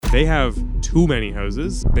They have too many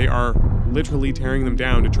houses. They are literally tearing them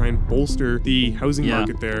down to try and bolster the housing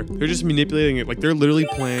market there. They're just manipulating it. Like, they're literally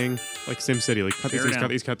playing like SimCity. Like, cut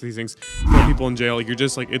these things, throw people in jail. Like, you're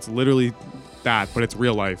just like, it's literally that, but it's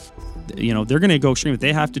real life. You know, they're going to go extreme. If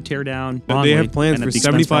they have to tear down, they have plans for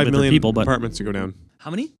 75 million apartments to go down.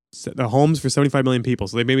 How many? The homes for 75 million people.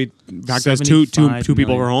 So they maybe back to two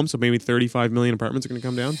people per home. So maybe 35 million apartments are going to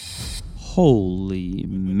come down. Holy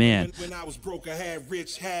man. When I was broke, I had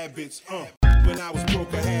rich habits. When I was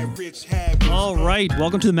broke, I had rich habits. All right.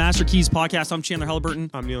 Welcome to the Master Keys podcast. I'm Chandler Halliburton.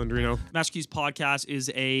 I'm Neil Andrino. Master Keys podcast is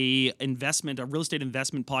a real estate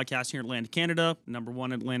investment podcast here in Atlantic, Canada. Number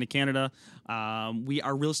one in Atlantic, Canada. We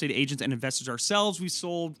are real estate agents and investors ourselves. We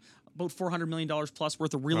sold about $400 million plus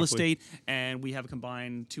worth of real estate, and we have a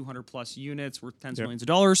combined 200 plus units worth tens of millions of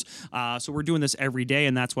dollars. So we're doing this every day,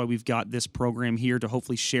 and that's why we've got this program here to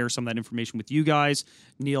hopefully share some of that information with you guys.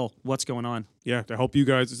 Neil, what's going on? Yeah, to help you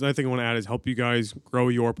guys. There's another thing I want to add is help you guys grow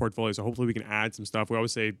your portfolio. So hopefully we can add some stuff. We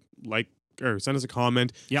always say or send us a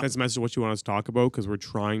comment, send us a message of what you want us to talk about, because we're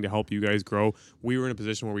trying to help you guys grow. We were in a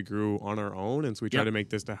position where we grew on our own, and so we tried to make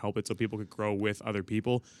this to help it so people could grow with other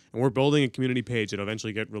people. And we're building a community page that'll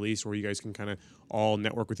eventually get released where you guys can kind of all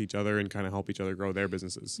network with each other and kind of help each other grow their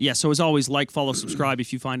businesses. Yeah, so as always, like, follow, subscribe.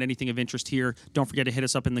 If you find anything of interest here, don't forget to hit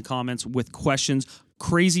us up in the comments with questions.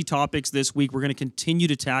 Crazy topics this week. We're going to continue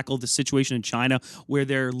to tackle the situation in China where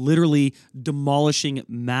they're literally demolishing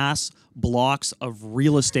mass blocks of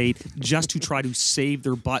real estate just to try to save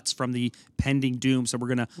their butts from the pending doom. So we're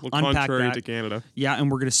going to unpack contrary that. To Canada. Yeah,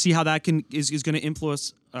 and we're going to see how that is going to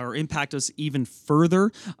influence or impact us even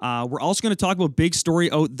further. We're also going to talk about big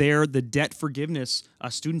story out there, the debt forgiveness,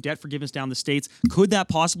 student debt forgiveness down the States. Could that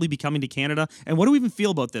possibly be coming to Canada? And what do we even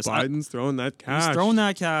feel about this? Biden's throwing that cash. He's throwing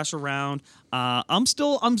that cash around. I'm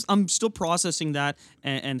still processing that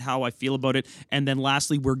and how I feel about it. And then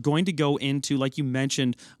lastly, we're going to go into, like you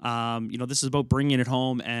mentioned, this is about bringing it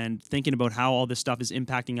home and thinking about how all this stuff is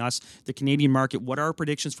impacting us, the Canadian market. What are our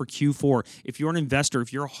predictions for Q4? If you're an investor,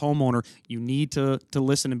 if you're a homeowner, you need to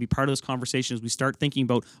listen and be part of this conversation as we start thinking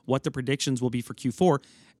about what the predictions will be for Q4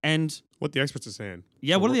 and what the experts are saying.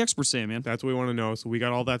 Yeah, what are the experts saying, man? That's what we want to know. So we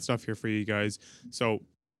got all that stuff here for you guys. So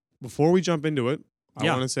before we jump into it, I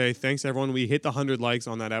want to say thanks, everyone. We hit the 100 likes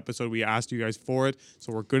on that episode. We asked you guys for it.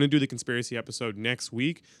 So we're going to do the conspiracy episode next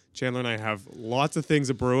week. Chandler and I have lots of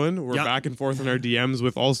things brewing. We're back and forth in our DMs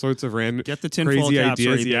with all sorts of random Get the tinfoil caps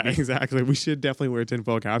ideas. ready, Yeah, baby. exactly. We should definitely wear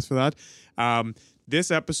tinfoil caps for that. This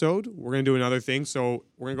episode, we're going to do another thing. So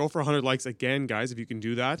we're going to go for 100 likes again, guys, if you can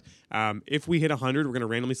do that. If we hit 100, we're going to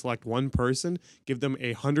randomly select one person, give them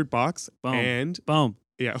 $100. Boom. And boom.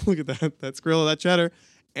 Yeah, look at that. That skrill, that cheddar.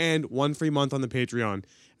 And 1 free month on the Patreon.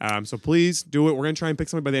 So please do it. We're going to try and pick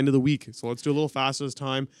somebody by the end of the week. So let's do a little faster this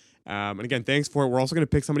time. And again, thanks for it. We're also going to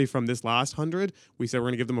pick somebody from this last 100. We said we're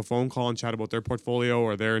going to give them a phone call and chat about their portfolio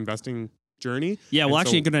or their investing journey. Yeah, we're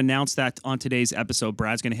actually going to announce that on today's episode.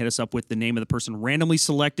 Brad's going to hit us up with the name of the person randomly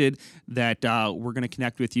selected that we're going to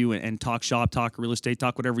connect with you and talk shop, talk real estate,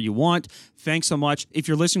 talk whatever you want. Thanks so much. If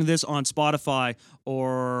you're listening to this on Spotify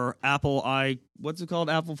or Apple, what's it called?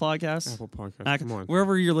 Apple Podcasts? Apple Podcasts, come on.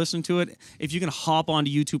 Wherever you're listening to it, if you can hop onto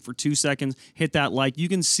YouTube for 2 seconds, hit that like. You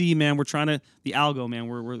can see, man, we're trying to, the algo, man,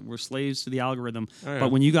 we're slaves to the algorithm. Oh, yeah.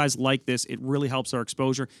 But when you guys like this, it really helps our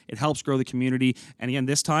exposure. It helps grow the community. And again,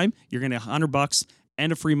 this time, you're going to $100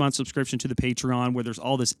 and a free month subscription to the Patreon where there's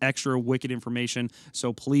all this extra wicked information.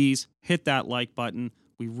 So please hit that like button.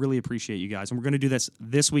 We really appreciate you guys. And we're going to do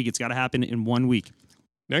this week. It's got to happen in 1 week.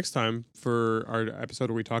 Next time, for our episode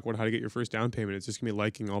where we talk about how to get your first down payment, it's just going to be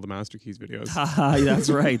liking all the Master Keys videos. That's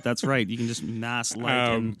right. That's right. You can just mass like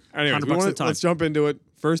and anyways, $100 at a time. Let's jump into it.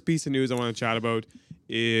 First piece of news I want to chat about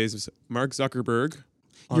is Mark Zuckerberg.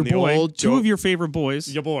 Your boy, two of your favorite boys.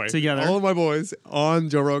 Your boy. Together. All of my boys on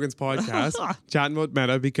Joe Rogan's podcast chatting about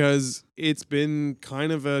Meta because it's been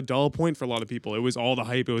kind of a dull point for a lot of people. It was all the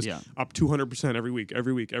hype. It was up 200% every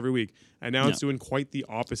week. And now it's doing quite the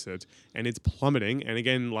opposite. And it's plummeting. And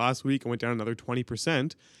again, last week it went down another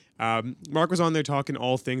 20%. Mark was on there talking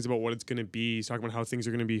all things about what it's going to be. He's talking about how things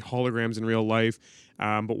are going to be holograms in real life.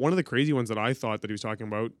 But one of the crazy ones that I thought that he was talking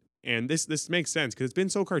about, and this makes sense because it's been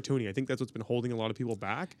so cartoony. I think that's what's been holding a lot of people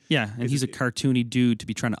back. Yeah, and he's a cartoony dude to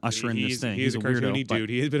be trying to usher in this thing. He's a cartoony weirdo, dude.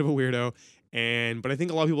 He is a bit of a weirdo. But I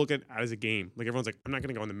think a lot of people look at it as a game. Like everyone's like, I'm not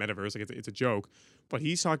going to go in the metaverse. Like it's a joke. But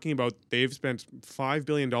he's talking about they've spent $5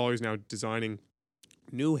 billion now designing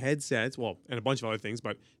new headsets, and a bunch of other things,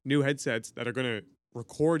 but new headsets that are going to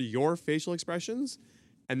record your facial expressions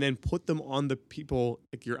and then put them on the people,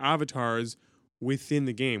 like your avatars, within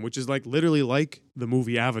the game, which is like literally like the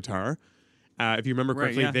movie Avatar. If you remember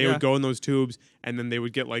correctly, they would go in those tubes and then they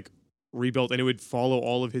would get like rebuilt, and it would follow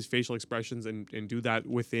all of his facial expressions and do that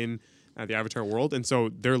within the avatar world. And so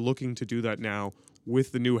they're looking to do that now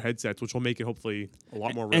with the new headsets, which will make it hopefully a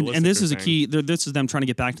lot more realistic. And this is a key. This is them trying to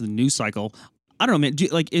get back to the news cycle. I don't know, man.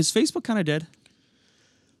 Is Facebook kind of dead?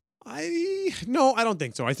 No, I don't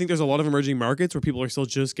think so. I think there's a lot of emerging markets where people are still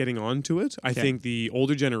just getting onto it. I think the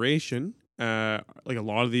older generation, like a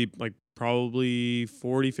lot of the like probably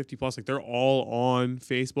 40, 50 plus, like they're all on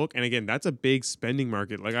Facebook. And again, that's a big spending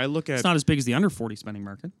market. Like I look at... It's not as big as the under 40 spending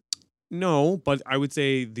market. No, but I would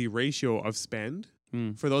say the ratio of spend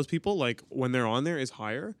for those people, like when they're on there, is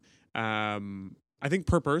higher. I think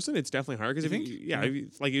per person, it's definitely higher because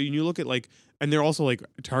like you look at like, and they're also like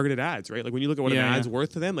targeted ads, right? Like when you look at what an ad's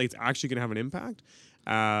worth to them, like it's actually going to have an impact.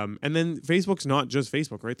 And then Facebook's not just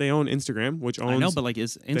Facebook, right? They own Instagram, which owns... I know, but like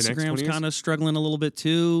is Instagram's kind of struggling a little bit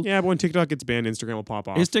too? Yeah, but when TikTok gets banned, Instagram will pop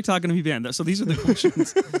off. Is TikTok going to be banned? So these are the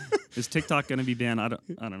questions. Is TikTok going to be banned? I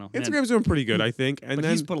don't know. Instagram's doing pretty good, I think. And but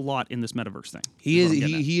then he's put a lot in this metaverse thing.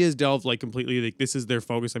 He has delved like completely. Like this is their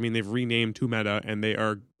focus. I mean, they've renamed to Meta, and they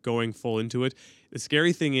are going full into it. The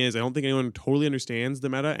scary thing is, I don't think anyone totally understands the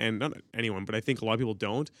Meta, and not anyone, but I think a lot of people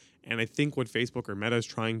don't. And I think what Facebook or Meta is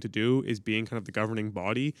trying to do is being kind of the governing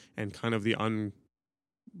body and kind of the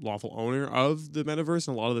unlawful owner of the metaverse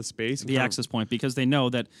and a lot of the space. The access point, because they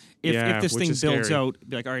know that if this thing builds out,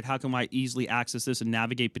 be like, all right, how can I easily access this and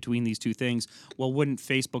navigate between these two things? Well, wouldn't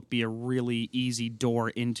Facebook be a really easy door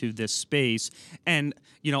into this space? And,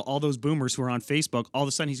 you know, all those boomers who are on Facebook, all of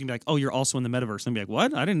a sudden he's going to be like, oh, you're also in the metaverse. And be like,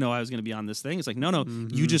 what? I didn't know I was going to be on this thing. It's like, no,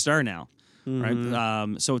 you just are now.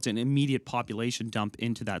 Right? So it's an immediate population dump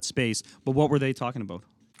into that space. But what were they talking about?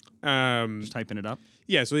 Just typing it up.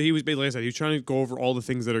 Yeah, so he was basically, like I said, he was trying to go over all the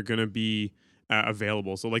things that are going to be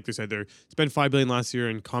available. So like they said, they spent $5 billion last year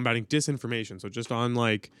in combating disinformation. So just on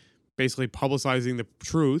like basically publicizing the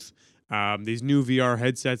truth. These new VR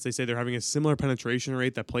headsets, they say they're having a similar penetration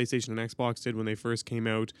rate that PlayStation and Xbox did when they first came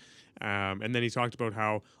out. And then he talked about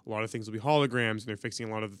how a lot of things will be holograms, and they're fixing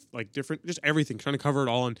a lot of like different, just everything, trying to cover it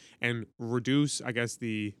all and reduce, I guess,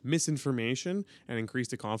 the misinformation and increase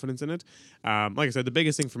the confidence in it. Like I said, the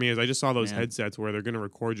biggest thing for me is I just saw those headsets where they're going to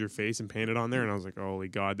record your face and paint it on there, and I was like, holy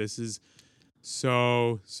God, this is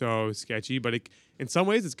so sketchy. But in some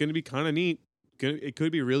ways, it's going to be kind of neat. It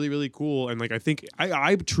could be really, really cool. And like I think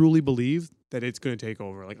I truly believe that it's going to take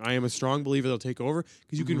over. Like I am a strong believer they'll take over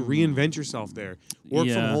because you can reinvent yourself there. Work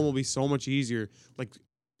from home will be so much easier. Like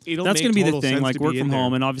that's going to be the thing. Like work from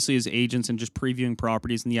home, and obviously as agents and just previewing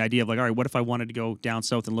properties, and the idea of like, all right, what if I wanted to go down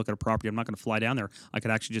south and look at a property? I'm not going to fly down there. I could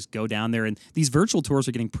actually just go down there. And these virtual tours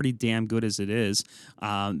are getting pretty damn good as it is,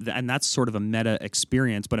 and that's sort of a meta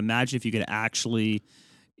experience. But imagine if you could actually,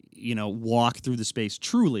 you know, walk through the space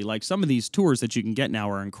truly. Like some of these tours that you can get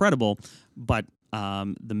now are incredible, but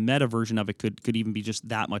the meta version of it could even be just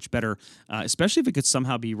that much better, especially if it could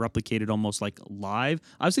somehow be replicated almost like live.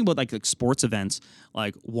 I was thinking about like sports events.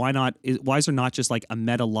 Like why is there not just like a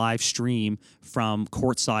meta live stream from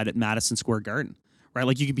courtside at Madison Square Garden, right?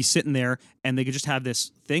 Like you could be sitting there and they could just have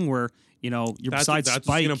this thing where, you know, you're beside Spike.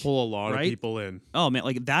 That's going to pull a lot of people in. Oh man,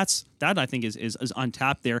 like that I think is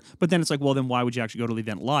untapped there. But then it's like, well, then why would you actually go to the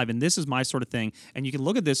event live? And this is my sort of thing. And you can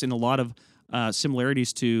look at this in a lot of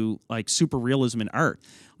similarities to like super realism in art.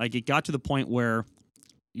 Like it got to the point where,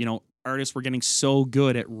 you know, artists were getting so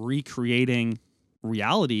good at recreating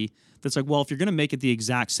reality that's like, well, if you're going to make it the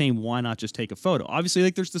exact same, why not just take a photo? Obviously,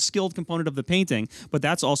 like there's the skilled component of the painting, but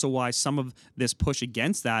that's also why some of this push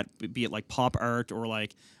against that, be it like pop art or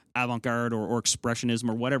like avant-garde or expressionism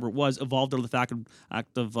or whatever it was, evolved out of the fact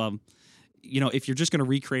of you know, if you're just going to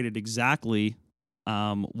recreate it exactly,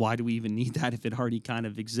 why do we even need that if it already kind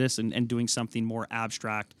of exists and doing something more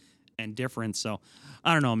abstract and different? So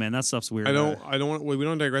I don't know, man, that stuff's weird. We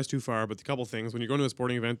don't digress too far, but a couple things. When you're going to a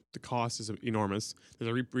sporting event, the cost is enormous. There's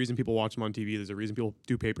a reason people watch them on TV. There's a reason people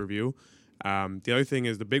do pay-per-view. The other thing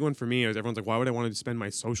is, the big one for me is everyone's like, why would I want to spend my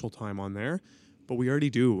social time on there? But we already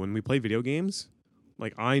do. When we play video games,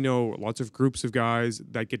 like I know lots of groups of guys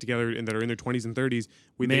that get together and that are in their 20s and 30s.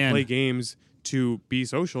 They play games to be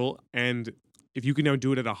social, and if you can now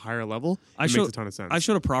do it at a higher level, it makes a ton of sense. I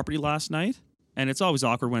showed a property last night, and it's always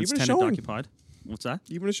awkward when it's tenant occupied. What's that?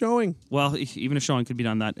 Even a showing. Well, even a showing could be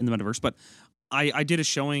done that in the metaverse. But I did a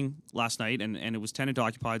showing last night, and it was tenant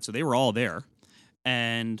occupied, so they were all there.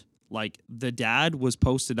 And like the dad was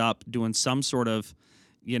posted up doing some sort of,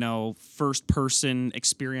 you know, first person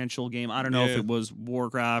experiential game. I don't know if it was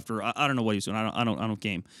Warcraft or I don't know what he's doing. I don't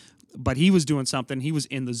game. But he was doing something. He was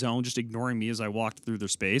in the zone, just ignoring me as I walked through their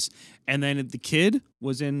space. And then the kid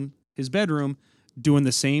was in his bedroom doing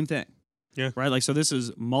the same thing. Yeah. Right? Like, so this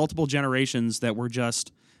is multiple generations that were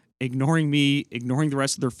just ignoring me, ignoring the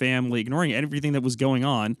rest of their family, ignoring everything that was going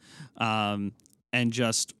on, and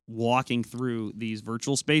just walking through these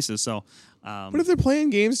virtual spaces. So, but if they're playing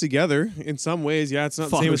games together in some ways, yeah, it's not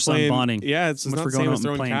the same as playing bonding. Yeah, it's not the same as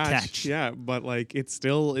throwing playing catch. Yeah, but like it's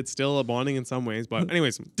still a bonding in some ways. But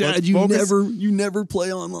anyways, Dad, you never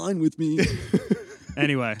play online with me.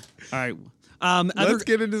 Anyway, all right. Let's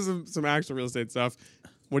get into some actual real estate stuff.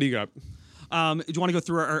 What do you got? Do you want to go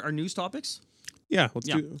through our news topics? Yeah, let's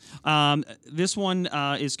do. This one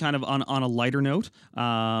is kind of on a lighter note.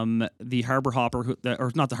 The Harbor Hopper,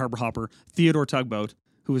 or not the Harbor Hopper, Theodore Tugboat,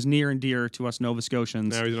 who is near and dear to us Nova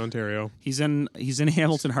Scotians. Now he's in Ontario. He's in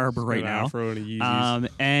Hamilton Harbor right now. Afro and a Yeezys.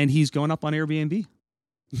 And he's going up on Airbnb.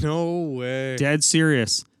 No way. Dead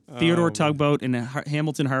serious. Theodore Tugboat in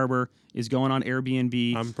Hamilton Harbor is going on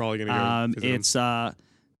Airbnb. I'm probably gonna go. It's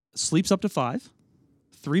sleeps up to 5,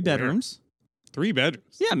 3 bedrooms. 3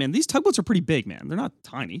 bedrooms. Yeah, man, these tugboats are pretty big, man. They're not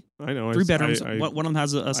tiny. I know. 3 bedrooms. One of them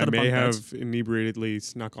has a set of bunk beds. I may have inebriatedly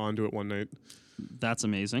snuck onto it one night. That's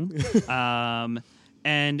amazing.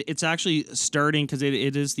 And it's actually starting, because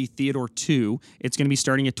it is the Theodore 2. It's going to be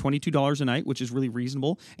starting at $22 a night, which is really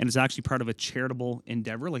reasonable. And it's actually part of a charitable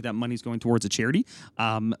endeavor. Like, that money's going towards a charity.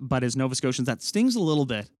 But as Nova Scotians, that stings a little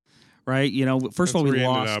bit. Right? You know, first of all, we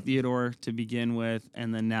lost Theodore to begin with.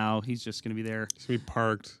 And then now he's just going to be there. He's going to be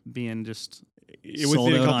parked. Being just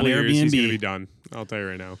within a couple of years, he's going to be done. I'll tell you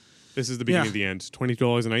right now. This is the beginning of the end.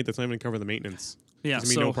 $22 a night, that's not even going to cover the maintenance. Yeah.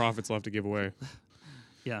 There's no profits left to give away.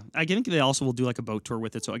 Yeah, I think they also will do like a boat tour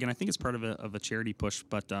with it. So again, I think it's part of a charity push,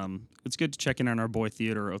 but it's good to check in on our boy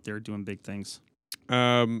Theodore out there doing big things.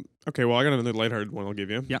 Okay, well, I got another lighthearted one I'll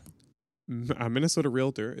give you. Yeah. A Minnesota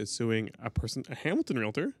realtor is suing a Hamilton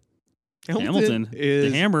realtor. Hamilton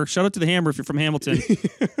is the Hammer. Shout out to the Hammer if you're from Hamilton.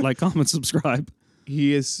 Like, comment, subscribe.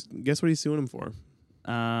 Guess what he's suing him for?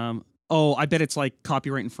 I bet it's like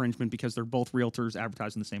copyright infringement because they're both realtors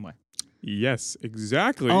advertising the same way. Yes,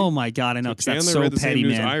 exactly. Oh my God, I know, because that's so read the petty, same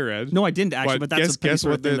news man. I read. No, I didn't actually, but that's guess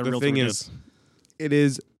what the thing is. It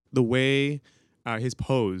is the way his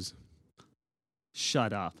pose.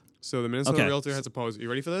 Shut up. So the Minnesota realtor has a pose. Are you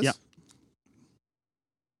ready for this? Yeah.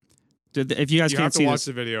 If you guys can't see watch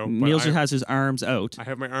the video. Niels has his arms out. I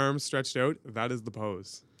have my arms stretched out. That is the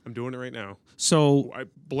pose. I'm doing it right now. So I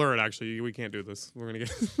blur it. Actually, we can't do this. We're gonna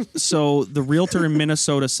get. So the realtor in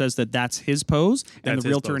Minnesota says that that's his pose, and the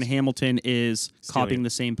realtor in Hamilton is copying the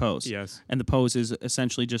same pose. Yes, and the pose is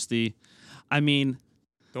essentially just the. I mean,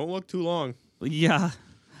 don't look too long. Yeah.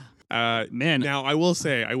 Man. Now I will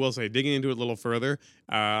say, digging into it a little further,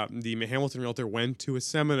 the Hamilton realtor went to a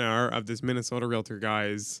seminar of this Minnesota realtor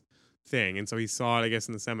guy's thing, and so he saw it, I guess,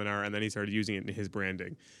 in the seminar, and then he started using it in his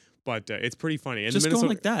branding. But it's pretty funny. And just going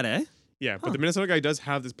like that, eh? Yeah, but the Minnesota guy does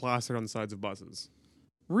have this plastered on the sides of buses.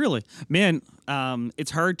 Really, man.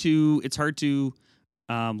 It's hard to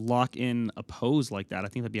lock in a pose like that. I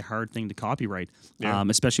think that'd be a hard thing to copyright,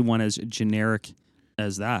 especially one as generic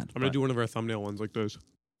as that. I'm gonna do one of our thumbnail ones like this.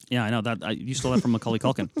 Yeah, I know that. You stole that from Macaulay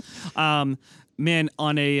Culkin. Man,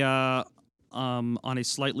 on a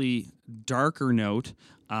slightly darker note,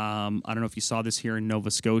 I don't know if you saw this here in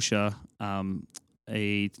Nova Scotia.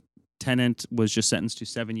 A tenant was just sentenced to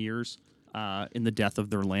 7 years in the death of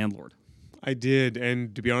their landlord. I did,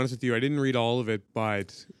 and to be honest with you, I didn't read all of it,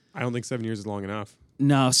 but I don't think 7 years is long enough.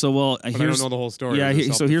 No, so I don't know the whole story.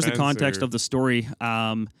 Yeah, so here's the context of the story.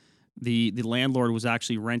 The landlord was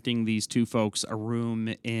actually renting these two folks a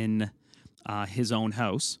room in his own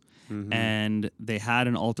house, and they had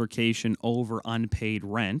an altercation over unpaid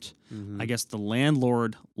rent. I guess the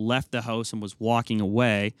landlord left the house and was walking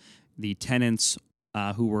away. The tenants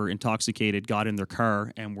who were intoxicated got in their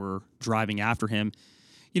car and were driving after him,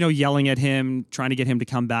 yelling at him, trying to get him to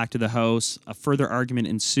come back to the house. A further argument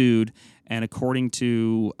ensued, and according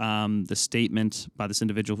to the statement by this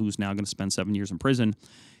individual who's now going to spend 7 years in prison,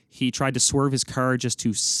 he tried to swerve his car just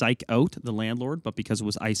to psych out the landlord, but because it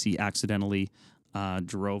was icy, accidentally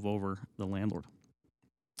drove over the landlord.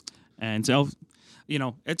 And so,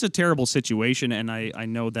 it's a terrible situation, and I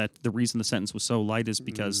know that the reason the sentence was so light is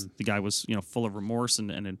because the guy was, full of remorse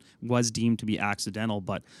and it was deemed to be accidental.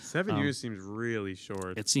 But 7 years seems really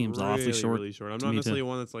short. It seems awfully short. Really short. I'm not necessarily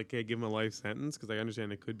one that's like, hey, give him a life sentence, because I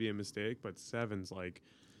understand it could be a mistake, but 7's like,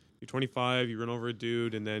 you're 25, you run over a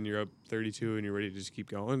dude, and then you're up 32, and you're ready to just keep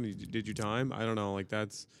going. You did your time. I don't know. Like,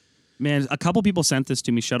 that's... Man, a couple people sent this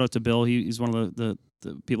to me. Shout out to Bill. He's one of the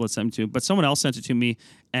people that sent it to me. But someone else sent it to me,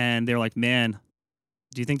 and they're like, man,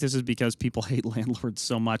 Do you think this is because people hate landlords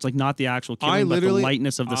so much? Like, not the actual killing, but the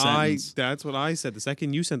lightness of the sentence. That's what I said. The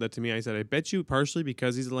second you sent that to me, I said, I bet you partially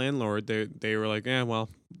because he's a landlord, they were like, well,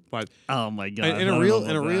 but oh my god,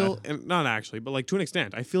 and not actually, but like to an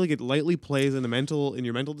extent, I feel like it lightly plays in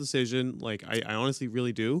your mental decision. Like I honestly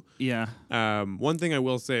really do. Yeah. One thing I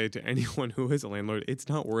will say to anyone who is a landlord, it's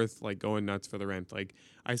not worth like going nuts for the rent. Like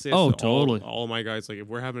I say, totally. All my guys, like if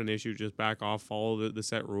we're having an issue, just back off, follow the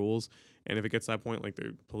set rules. And if it gets to that point, like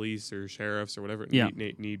the police or sheriffs or whatever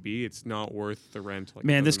it need be, it's not worth the rent. Like,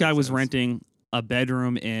 man, this guy was renting a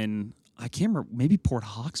bedroom in, I can't remember, maybe Port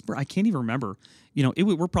Hawkesbury. I can't even remember.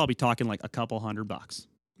 We're probably talking like a couple $100.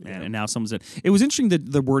 Man, and now someone's in. It was interesting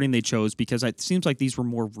the wording they chose because it seems like these were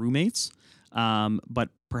more roommates. But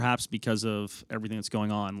perhaps because of everything that's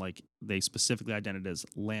going on, like they specifically identified as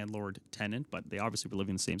landlord tenant, but they obviously were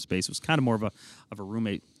living in the same space. It was kind of more of a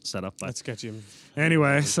roommate setup. But that's sketchy.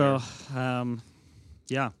 Anyway, so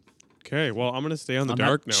yeah. Okay, well, I'm gonna stay on the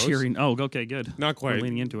dark note. Cheering. Oh, okay, good. Not quite. We're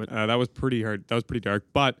leaning into it. That was pretty hard. That was pretty dark.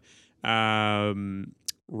 But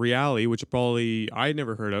Reali, which probably I'd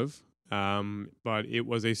never heard of, but it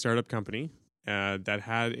was a startup company that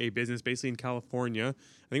had a business basically in California.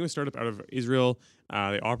 I think it was a startup out of Israel.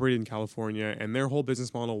 They operated in California, and their whole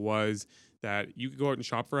business model was that you could go out and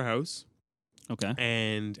shop for a house. Okay.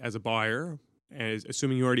 And as a buyer,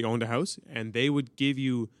 assuming you already owned a house, and they would give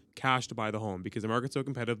you cash to buy the home because the market's so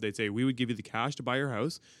competitive. They'd say, we would give you the cash to buy your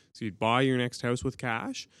house. So you'd buy your next house with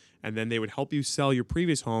cash, and then they would help you sell your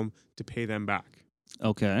previous home to pay them back.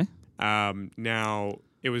 Okay. Now,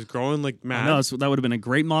 it was growing like mad. No, that would have been a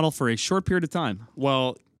great model for a short period of time.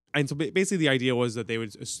 Well, and so basically the idea was that they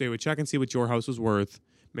would check and see what your house was worth,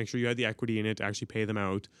 make sure you had the equity in it to actually pay them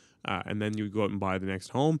out, and then you would go out and buy the next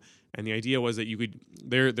home. And the idea was that you could,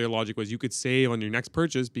 their logic was you could save on your next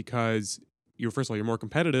purchase because first of all, you're more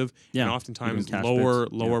competitive, and oftentimes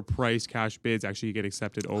lower price cash bids actually get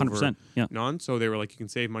accepted over 100%, none. So they were like, you can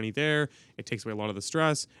save money there. It takes away a lot of the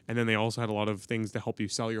stress. And then they also had a lot of things to help you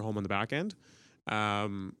sell your home on the back end.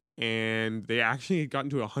 And they actually got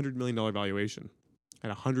into a $100 million valuation at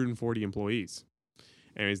 140 employees.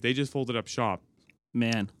 Anyways, they just folded up shop.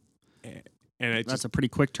 Man. And that's a pretty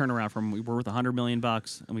quick turnaround from we're worth $100 million and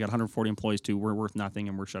we got 140 employees to we're worth nothing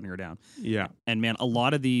and we're shutting her down. Yeah. And man, a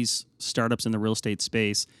lot of these startups in the real estate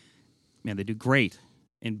space, man, they do great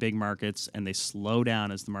in big markets and they slow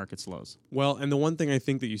down as the market slows. Well, and the one thing I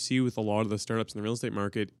think that you see with a lot of the startups in the real estate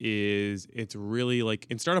market is it's really like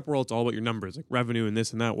in startup world, it's all about your numbers, like revenue and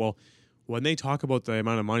this and that. Well, when they talk about the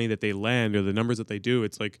amount of money that they lend or the numbers that they do,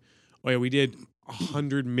 it's like, oh yeah, we did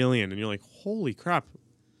 100 million, and you're like, holy crap.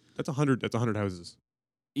 That's 100 houses.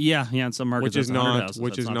 Yeah, in some markets, which is not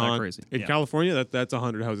that crazy. In California, that's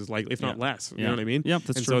 100 houses, like if not less. You know what I mean? Yep,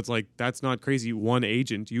 that's and true. So it's like that's not crazy. One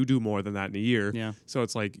agent, you do more than that in a year. Yeah. So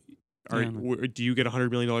it's like, do you get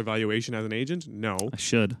 $100 million valuation as an agent? No. I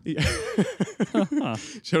should. Yeah.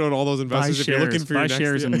 Shout out all those investors if you're looking for your next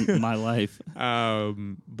shares in my life.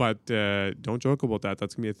 But don't joke about that.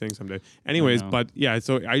 That's gonna be a thing someday. Anyways, but yeah,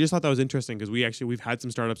 so I just thought that was interesting because we've had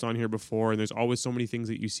some startups on here before, and there's always so many things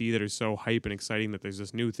that you see that are so hype and exciting that there's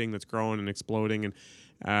this new thing that's growing and exploding.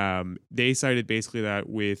 And they cited basically that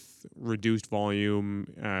with reduced volume,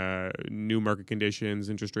 new market conditions,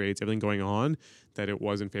 interest rates, everything going on, that it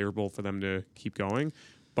wasn't favorable for them to keep going.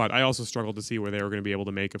 But I also struggled to see where they were going to be able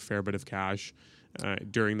to make a fair bit of cash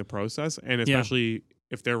during the process. And especially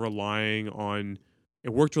if they're relying on, it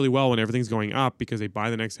worked really well when everything's going up because they buy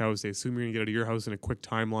the next house. They assume you're going to get out of your house in a quick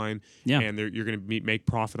timeline. Yeah. And you're going to make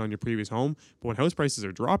profit on your previous home. But when house prices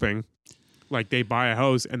are dropping, like they buy a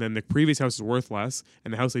house and then the previous house is worth less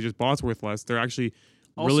and the house they just bought is worth less, they're actually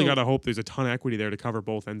really got to hope there's a ton of equity there to cover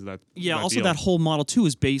both ends of that. Yeah, that also deal. that whole model too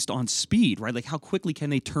is based on speed, right? Like how quickly can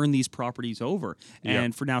they turn these properties over?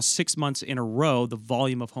 And for now 6 months in a row, the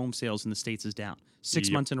volume of home sales in the States is down.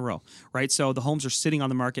 6 months in a row, right? So the homes are sitting on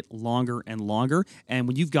the market longer and longer. And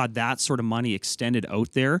when you've got that sort of money extended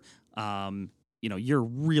out there, you're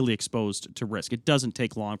really exposed to risk. It doesn't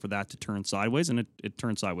take long for that to turn sideways, and it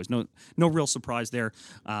turns sideways. No real surprise there.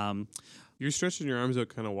 You're stretching your arms out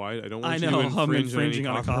kind of wide. I don't want you to I'm infringing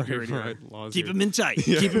on a copyright laws. Keep them in tight.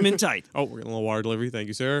 Keep them in tight. Oh, we're getting a little water delivery. Thank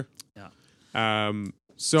you, sir. Yeah.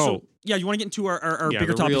 So you want to get into our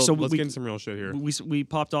bigger topic. So let's get into some real shit here. We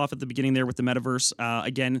popped off at the beginning there with the metaverse.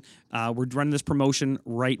 Again, we're running this promotion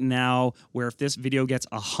right now where if this video gets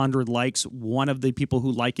 100 likes, one of the people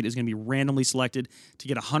who like it is going to be randomly selected to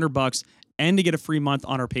get $100 and to get a free month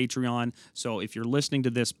on our Patreon. So if you're listening to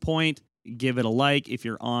this point, give it a like. If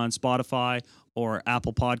you're on Spotify or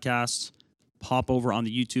Apple Podcasts, pop over on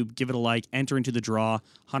the YouTube, give it a like, enter into the draw,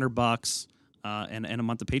 $100. and a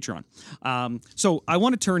month of Patreon. So I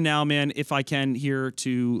want to turn now, man, if I can, here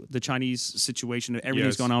to the Chinese situation.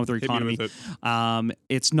 Everything's going on with their economy.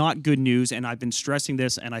 It's not good news, and I've been stressing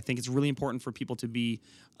this, and I think it's really important for people to be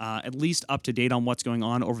at least up to date on what's going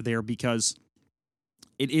on over there, because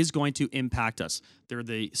it is going to impact us. They're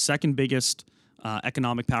the second biggest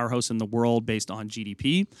economic powerhouse in the world based on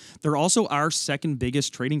GDP. They're also our second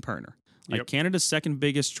biggest trading partner. Like Canada's second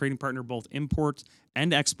biggest trading partner, both import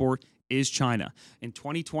and export, is China. In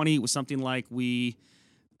 2020, it was something like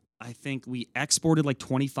I think we exported like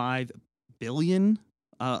 25 billion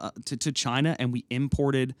to China, and we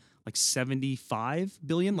imported like 75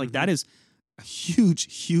 billion. Like that is a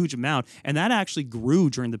huge amount. And that actually grew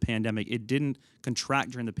during the pandemic. It didn't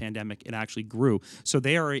contract during the pandemic. It actually grew. So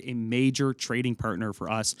they are a major trading partner for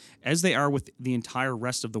us, as they are with the entire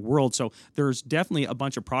rest of the world. So there's definitely a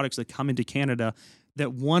bunch of products that come into Canada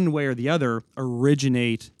that one way or the other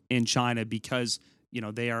originate in China, because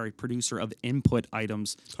they are a producer of input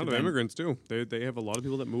items. A ton of immigrants too. They have a lot of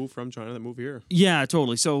people that move from China that move here. Yeah,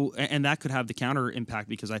 totally. So, and that could have the counter impact,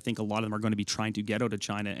 because I think a lot of them are going to be trying to get out of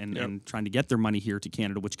China and trying to get their money here to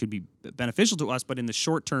Canada, which could be beneficial to us. But in the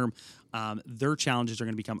short term, their challenges are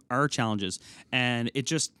going to become our challenges. And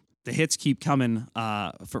the hits keep coming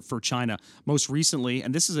for China. Most recently,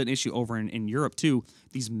 and this is an issue over in Europe too,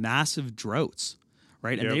 these massive droughts.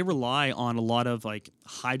 Right. And they rely on a lot of like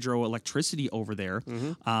hydroelectricity over there,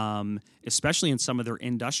 especially in some of their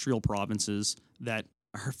industrial provinces that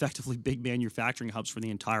are effectively big manufacturing hubs for the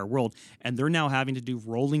entire world. And they're now having to do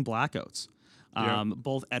rolling blackouts,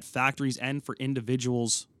 both at factories and for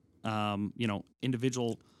individuals,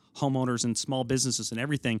 individual homeowners and small businesses and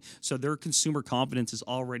everything. So their consumer confidence is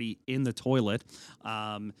already in the toilet.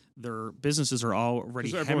 Their businesses are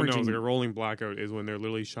already hemorrhaging. Everyone knows, like, a rolling blackout is when they're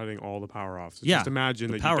literally shutting all the power off. So just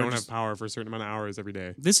imagine that you don't have power for a certain amount of hours every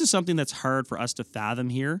day. This is something that's hard for us to fathom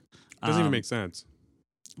here. Doesn't even make sense.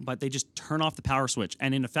 But they just turn off the power switch.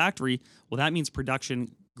 And in a factory, well, that means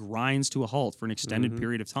production grinds to a halt for an extended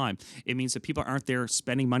period of time. It means that people aren't there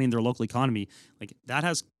spending money in their local economy. Like, that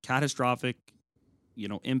has catastrophic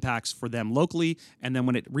impacts for them locally, and then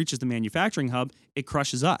when it reaches the manufacturing hub, it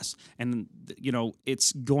crushes us. And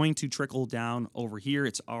it's going to trickle down over here.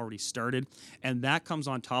 It's already started, and that comes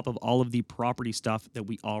on top of all of the property stuff that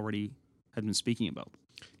we already had been speaking about.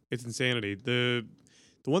 It's insanity. The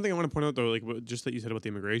one thing I want to point out, though, like just that you said about the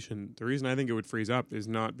immigration, the reason I think it would freeze up is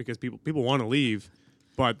not because people want to leave,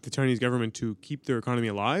 but the Chinese government, to keep their economy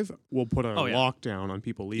alive, will put a lockdown on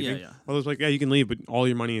people leaving. Well, it's like, you can leave, but all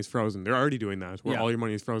your money is frozen. They're already doing that, where all your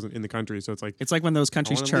money is frozen in the country. So it's like when those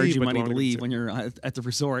countries charge you money to leave when you're at the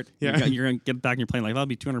resort. You're going to get back on your plane. Like, that'll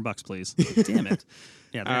be $200, please. Damn it.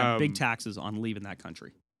 Yeah, they have big taxes on leaving that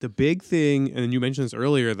country. The big thing, and you mentioned this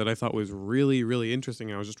earlier, that I thought was really, really interesting,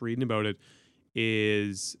 and I was just reading about it,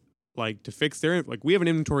 is like to fix their, like, we have an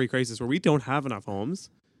inventory crisis where we don't have enough homes.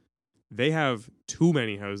 They have too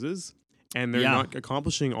many houses, and they're not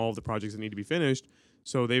accomplishing all of the projects that need to be finished.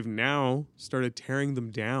 So they've now started tearing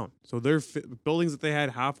them down. So their buildings that they had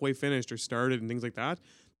halfway finished or started and things like that,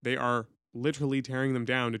 they are literally tearing them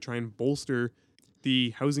down to try and bolster the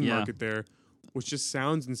housing market there, which just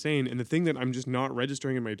sounds insane. And the thing that I'm just not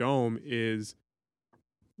registering in my dome is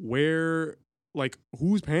who's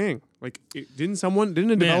paying? Like, didn't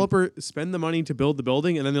a developer spend the money to build the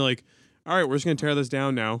building, and then they're like, all right, we're just going to tear this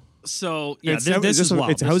down now. So, this is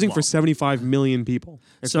wild. It's housing for 75 million people.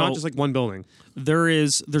 It's not just like one building.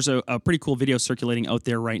 There's a pretty cool video circulating out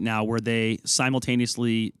there right now where they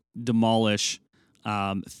simultaneously demolish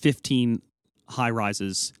 15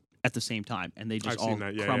 high-rises at the same time, and they just all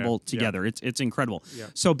crumble together. It's incredible. Yeah.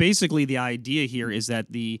 So basically, the idea here is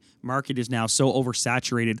that the market is now so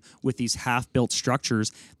oversaturated with these half-built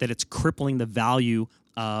structures that it's crippling the value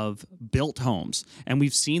of built homes. And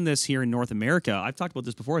we've seen this here in North America. I've talked about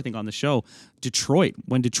this before, I think, on the show. Detroit,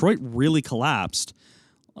 when Detroit really collapsed,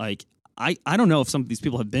 like, I don't know if some of these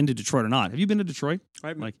people have been to Detroit or not. Have you been to Detroit?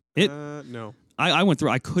 No. I went through.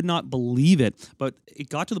 I could not believe it, but it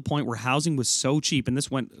got to the point where housing was so cheap, and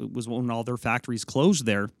this was when all their factories closed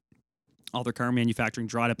there. All their car manufacturing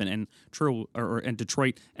dried up, and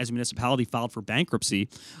Detroit, as a municipality, filed for bankruptcy.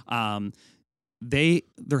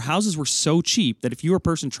 Their houses were so cheap that if you were a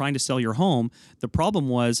person trying to sell your home, the problem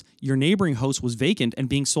was your neighboring house was vacant and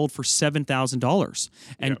being sold for $7,000.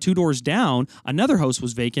 And 2 doors down, another house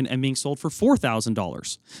was vacant and being sold for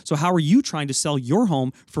 $4,000. So how are you trying to sell your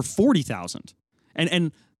home for $40,000?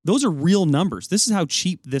 And those are real numbers. This is how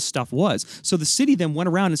cheap this stuff was. So the city then went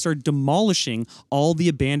around and started demolishing all the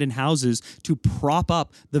abandoned houses to prop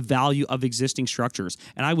up the value of existing structures.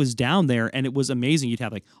 And I was down there, and it was amazing. You'd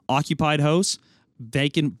have like occupied house,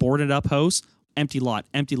 vacant, boarded up house, empty lot,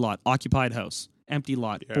 occupied house, empty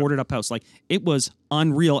lot, boarded up house. Like, it was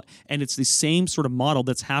unreal. And it's the same sort of model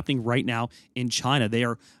that's happening right now in China. They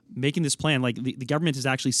are making this plan. Like, the government has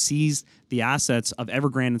actually seized the assets of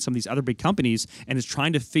Evergrande and some of these other big companies and is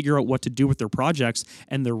trying to figure out what to do with their projects.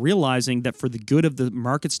 And they're realizing that for the good of the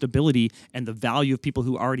market stability and the value of people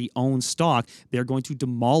who already own stock, they're going to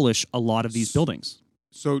demolish a lot of these buildings.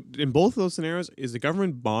 So in both of those scenarios, is the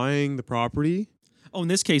government buying the property? Oh, in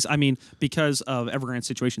this case, I mean, because of Evergrande's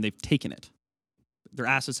situation, they've taken it. Their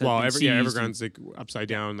assets have been seized. Evergrande's like upside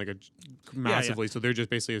down, like massively. So they're just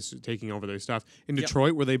basically taking over their stuff. In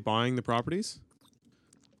Detroit, were they buying the properties?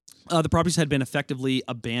 The properties had been effectively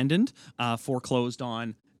abandoned, foreclosed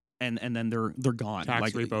on, and then they're gone.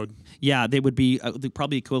 Tax repoed. Yeah, they would be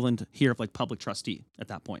probably equivalent here of like public trustee at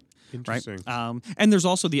that point. Interesting. Right? And there's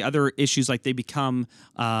also the other issues, like they become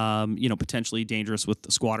potentially dangerous with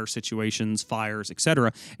squatter situations, fires,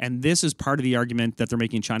 etc. And this is part of the argument that they're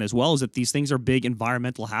making in China as well, is that these things are big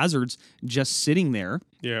environmental hazards just sitting there.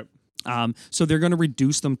 Yeah. So they're going to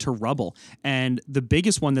reduce them to rubble. And the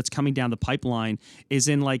biggest one that's coming down the pipeline is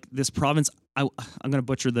in like this province. I'm going to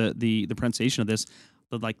butcher the pronunciation of this.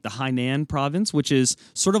 Like the Hainan province, which is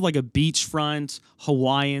sort of like a beachfront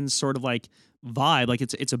Hawaiian sort of like vibe. Like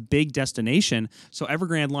it's a big destination. So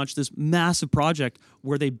Evergrande launched this massive project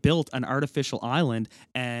where they built an artificial island,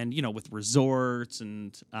 and with resorts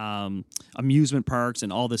and amusement parks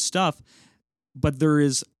and all this stuff. But there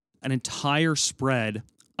is an entire spread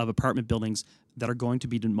of apartment buildings that are going to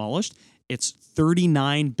be demolished. It's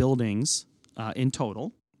 39 buildings in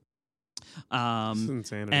total.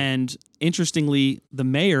 And interestingly, the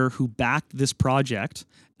mayor who backed this project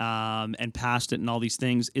and passed it and all these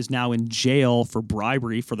things is now in jail for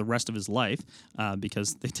bribery for the rest of his life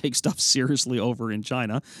because they take stuff seriously over in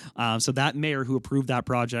China. So that mayor who approved that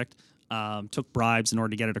project took bribes in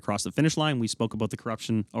order to get it across the finish line. We spoke about the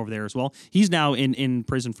corruption over there as well. He's now in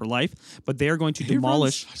prison for life, but they are going to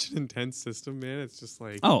demolish. Such an intense system, man. It's just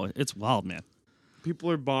like, oh, it's wild, man.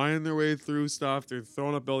 People are buying their way through stuff. They're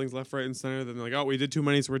throwing up buildings left, right, and center. Then they're like, oh, we did too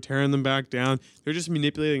many, so we're tearing them back down. They're just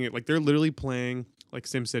manipulating it. Like, they're literally playing like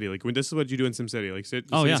SimCity. Like, when this is what you do in SimCity. Like,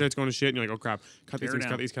 starts going to shit, and you're like, oh, crap. Cut these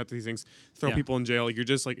things, cut these things. Throw people in jail. Like, you're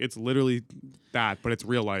just like, it's literally that, but it's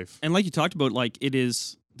real life. And like you talked about, like, it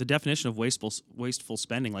is the definition of wasteful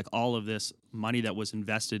spending. Like, all of this money that was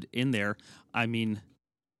invested in there, I mean,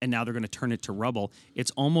 and now they're going to turn it to rubble.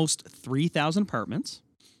 It's almost 3,000 apartments.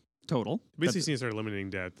 Total. Basically, seems to start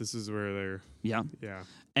eliminating debt. This is where they're... Yeah. Yeah.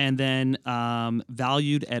 And then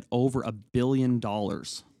valued at over $1 billion.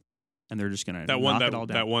 And they're just going to knock it all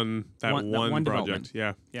down. That one project.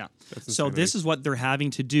 Yeah. Yeah. So this is what they're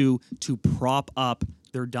having to do to prop up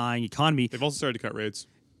their dying economy. They've also started to cut rates.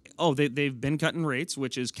 Oh, they've been cutting rates,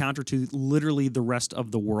 which is counter to literally the rest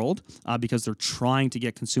of the world because they're trying to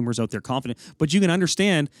get consumers out there confident. But you can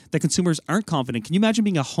understand that consumers aren't confident. Can you imagine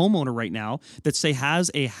being a homeowner right now that, say,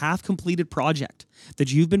 has a half-completed project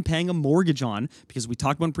that you've been paying a mortgage on? Because we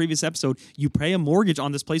talked about in a previous episode, you pay a mortgage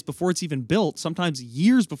on this place before it's even built, sometimes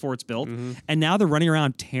years before it's built, and now they're running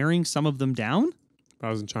around tearing some of them down? If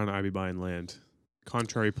I was in China, I'd be buying land.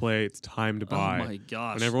 Contrary play, it's time to buy. Oh, my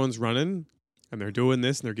gosh. When everyone's running... and they're doing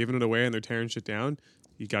this, and they're giving it away, and they're tearing shit down,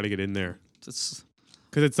 you got to get in there. Because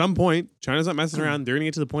at some point, China's not messing around. They're going to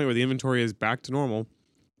get to the point where the inventory is back to normal,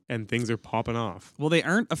 and things are popping off. Well, they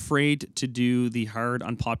aren't afraid to do the hard,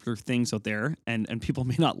 unpopular things out there, and people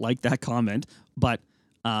may not like that comment, but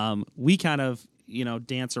we kind of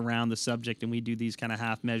dance around the subject, and we do these kind of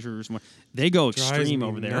half measures. They go extreme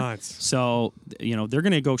over there. Nuts. So, they're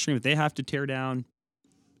going to go extreme. If they have to tear down,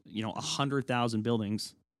 100,000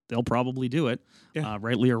 buildings, they'll probably do it,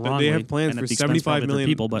 rightly or wrongly. They have plans for 75 million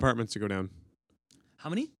people, apartments to go down. How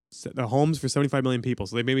many? The homes for 75 million people.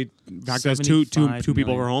 So they maybe back to two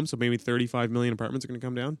people per home. So maybe 35 million apartments are going to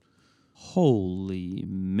come down. Holy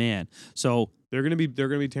man! So they're going to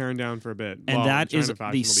be tearing down for a bit, and that is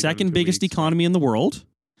the second biggest economy in the world,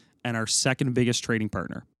 and our second biggest trading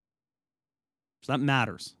partner. So that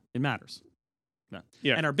matters. It matters.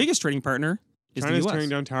 Yeah. And our biggest trading partner. China's tearing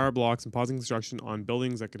down tower blocks and pausing construction on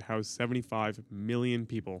buildings that could house 75 million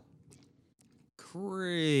people.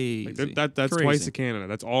 Crazy. That's crazy. Twice of Canada.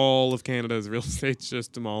 That's all of Canada's real estate's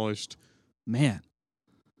just demolished. Man,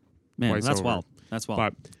 that's over. wild. That's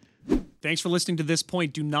wild. But Thanks for listening to this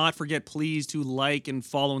point. Do not forget, please, to like and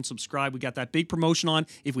follow and subscribe. We got that big promotion on.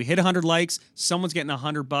 If we hit 100 likes, someone's getting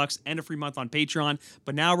 $100 and a free month on Patreon.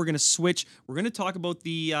 But now we're going to switch. We're going to talk about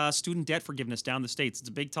the student debt forgiveness down the States. It's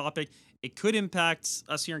a big topic. It could impact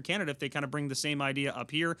us here in Canada if they kind of bring the same idea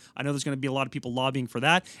up here. I know there's going to be a lot of people lobbying for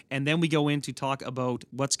that. And then we go in to talk about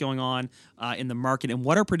what's going on in the market and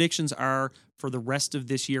what our predictions are for the rest of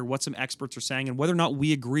this year, what some experts are saying, and whether or not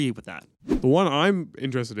we agree with that. The one I'm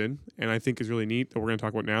interested in, and I think is really neat that we're going to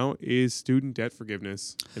talk about now, is student debt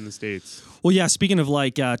forgiveness in the States. Well, yeah, speaking of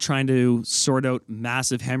like trying to sort out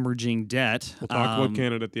massive hemorrhaging debt. We'll talk about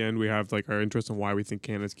Canada at the end. We have like our interest in why we think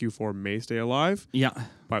Canada's Q4 may stay alive. Yeah.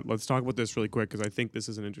 But let's talk about this really quick because I think this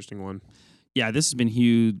is an interesting one. Yeah, this has been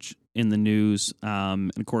huge in the news.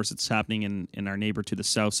 And of course, it's happening in our neighbor to the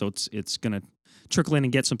south, so it's going to trickle in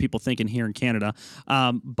and get some people thinking here in Canada.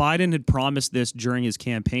 Biden had promised this during his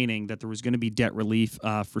campaigning that there was going to be debt relief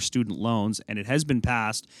for student loans, and it has been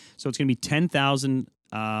passed. So it's going to be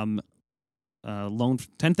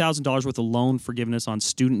 $10,000 worth of loan forgiveness on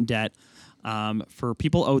student debt for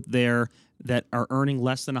people out there that are earning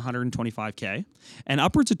less than $125K, and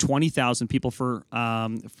upwards of 20,000 people for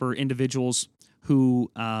individuals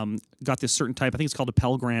who got this certain type. I think it's called a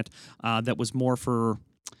Pell Grant that was more for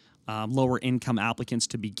lower income applicants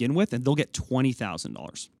to begin with, and they'll get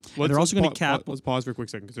 $20,000. They're also going to cap. Let's pause for a quick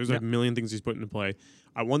second because there's a million things he's put into play.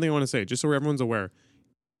 One thing I want to say, just so everyone's aware,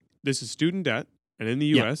 this is student debt, and in the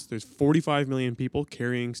U.S., there's 45 million people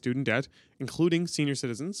carrying student debt, including senior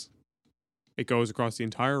citizens. It goes across the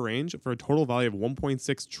entire range for a total value of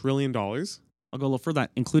 $1.6 trillion. I'll go a little further,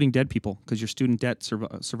 including dead people, because your student debt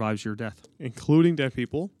survives your death. Including dead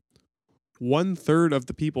people. 1/3 of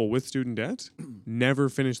the people with student debt never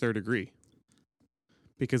finished their degree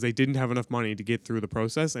because they didn't have enough money to get through the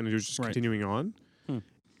process and it was just continuing on.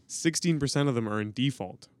 16% of them are in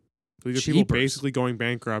default. So these are people basically going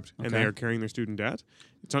bankrupt and they are carrying their student debt.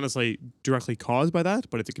 It's not necessarily directly caused by that,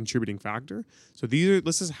 but it's a contributing factor. So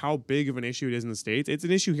this is how big of an issue it is in the States. It's an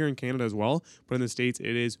issue here in Canada as well, but in the States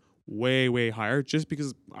it is way, way higher just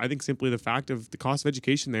because I think simply the fact of the cost of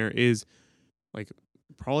education there is like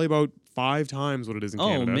probably about 5 times what it is in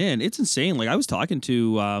Canada. Oh, man, it's insane. Like, I was talking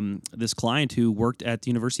to this client who worked at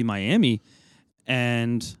the University of Miami,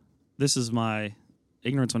 and this is my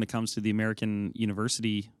ignorance when it comes to the American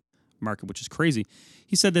university market, which is crazy.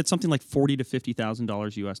 He said that something like $40,000 to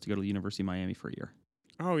 $50,000 US to go to the University of Miami for a year.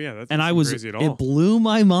 Oh, yeah. That's not crazy at all. It blew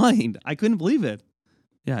my mind. I couldn't believe it.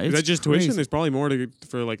 Yeah, is that just crazy. tuition? There's probably more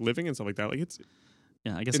for like living and stuff like that. Like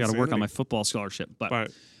yeah, I guess I got to work on my football scholarship.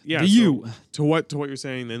 But yeah, to what you're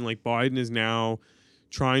saying, then like Biden is now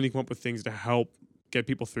trying to come up with things to help get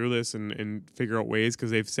people through this and figure out ways because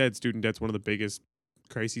they've said student debt's one of the biggest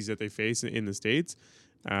crises that they face in the States.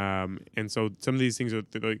 And so some of these things are,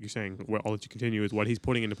 like you're saying, well, I'll let you continue, is what he's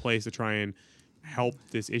putting into place to try and help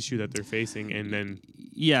this issue that they're facing, and then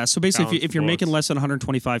so basically if you're making less than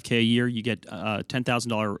 $125K a year, you get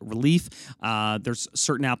 $10,000 relief. There's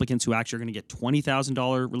certain applicants who actually are going to get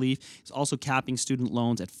 $20,000 relief. It's also capping student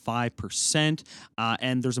loans at 5%,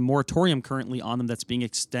 and there's a moratorium currently on them that's being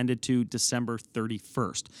extended to December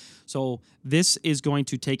 31st. So this is going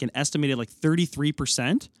to take an estimated like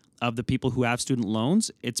 33% of the people who have student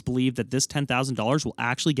loans. It's believed that this $10,000 will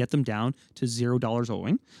actually get them down to $0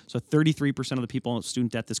 owing. So 33% of the people in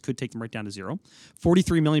student debt, this could take them right down to zero.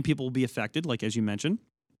 43 million people will be affected, like as you mentioned.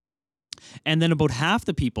 And then about half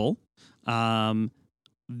the people that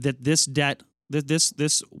this debt,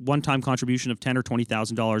 this one-time contribution of $10,000 or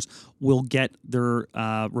 $20,000 will get their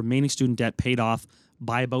remaining student debt paid off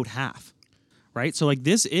by about half, right? So like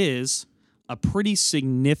this is a pretty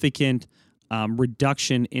significant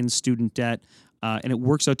reduction in student debt, and it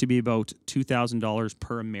works out to be about $2,000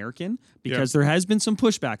 per American because there has been some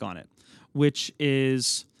pushback on it, which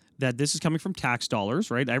is that this is coming from tax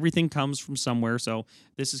dollars, right? Everything comes from somewhere, so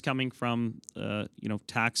this is coming from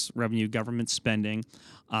tax revenue, government spending,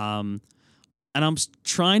 and I'm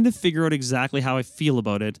trying to figure out exactly how I feel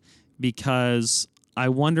about it because I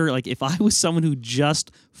wonder, like, if I was someone who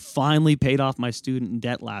just finally paid off my student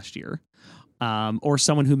debt last year. Or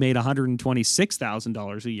someone who made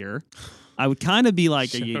 $126,000 a year, I would kind of be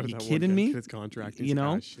like, "Are you kidding me?" It's contracting,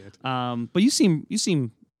 shit. But you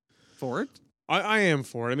seem for it. I am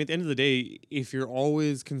for it. I mean, at the end of the day, if you're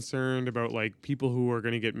always concerned about like people who are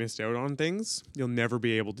going to get missed out on things, you'll never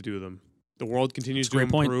be able to do them. The world continues to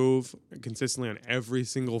improve consistently on every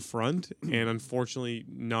single front, and unfortunately,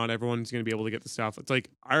 not everyone's going to be able to get the stuff. It's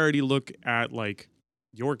like I already look at like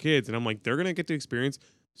your kids, and I'm like, they're going to get to experience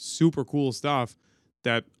super cool stuff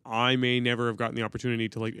that I may never have gotten the opportunity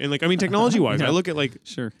to like, and like, I mean, technology wise, I look at like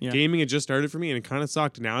gaming had just started for me and it kind of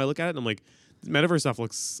sucked. Now I look at it and I'm like, metaverse stuff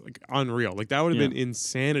looks like unreal. Like that would have been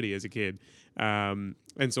insanity as a kid. And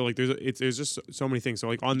so like there's just so many things. So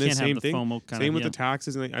like on this same thing, same with the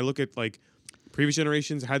taxes. And like, I look at like previous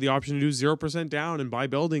generations had the option to do 0% down and buy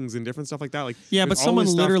buildings and different stuff like that. Like but someone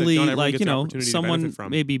literally like someone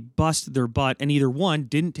maybe busted their butt and either one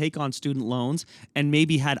didn't take on student loans and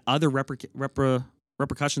maybe had other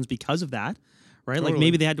repercussions because of that. Right? Totally. Like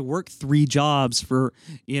maybe they had to work 3 jobs for,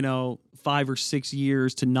 5 or 6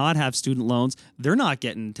 years to not have student loans. They're not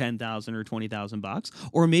getting $10,000 or $20,000.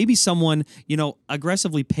 Or maybe someone,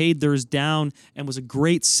 aggressively paid theirs down and was a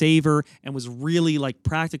great saver and was really like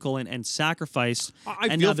practical and sacrificed.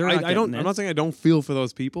 I'm not saying I don't feel for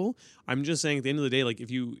those people. I'm just saying at the end of the day, like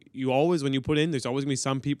if you always, when you put in, there's always gonna be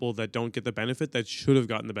some people that don't get the benefit that should have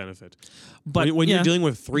gotten the benefit. But when you're dealing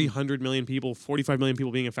with 300 million people, 45 million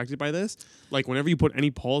people being affected by this, like whenever you put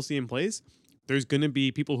any policy in place, there's going to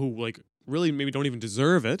be people who like really maybe don't even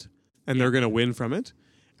deserve it and they're going to win from it.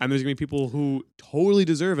 And there's going to be people who totally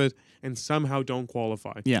deserve it and somehow don't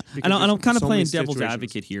qualify. Yeah. And I'm kind of playing devil's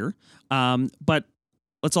advocate here. But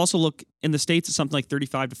let's also look in the States at something like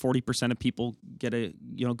 35 to 40% of people go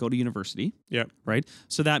to university. Yeah. Right.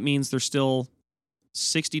 So that means there's still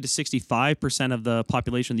 60 to 65% of the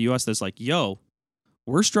population of the US that's like, yo,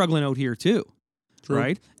 we're struggling out here too. True.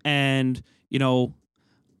 Right. And,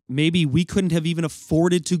 maybe we couldn't have even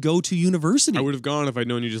afforded to go to university. I would have gone if I'd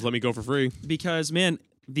known you just let me go for free. Because, man,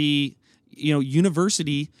 the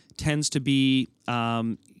university tends to be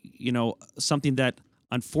something that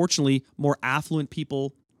unfortunately more affluent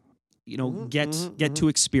people get to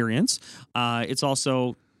experience. It's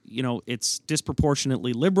also it's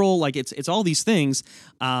disproportionately liberal. Like it's all these things.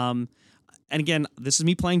 And again, this is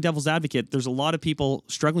me playing devil's advocate. There's a lot of people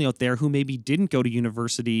struggling out there who maybe didn't go to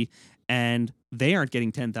university and they aren't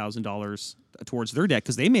getting $10,000 towards their debt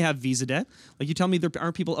because they may have visa debt. Like you tell me there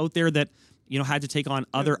aren't people out there that had to take on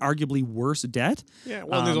other arguably worse debt. Yeah,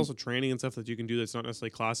 well, there's also training and stuff that you can do that's not necessarily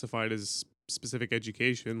classified as specific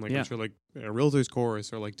education. Like I'm sure like a realtor's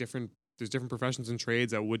course or like there's different professions and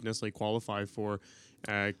trades that wouldn't necessarily qualify for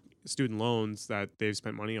student loans that they've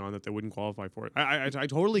spent money on that they wouldn't qualify for it. I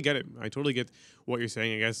totally get it. I totally get what you're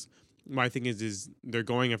saying. I guess my thing is they're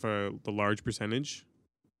going for the large percentage,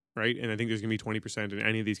 right? And I think there's going to be 20% in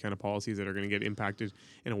any of these kind of policies that are going to get impacted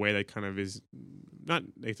in a way that kind of is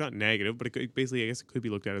it's not negative, but basically I guess it could be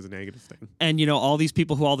looked at as a negative thing. And all these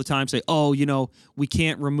people who all the time say, oh, we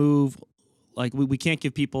can't remove, like we can't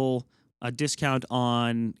give people a discount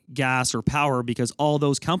on gas or power because all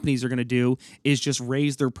those companies are going to do is just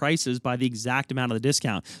raise their prices by the exact amount of the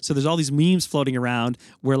discount. So there's all these memes floating around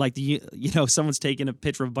where like someone's taking a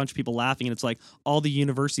picture of a bunch of people laughing and it's like all the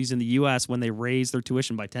universities in the US when they raise their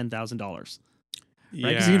tuition by $10,000. Right?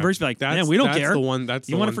 Because the university be like, man, we don't care. You want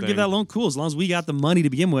to forgive that loan? Cool. As long as we got the money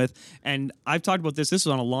to begin with. And I've talked about this. This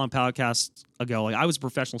was on a long podcast ago. Like I was a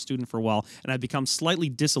professional student for a while and I've become slightly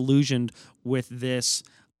disillusioned with this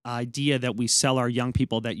idea that we sell our young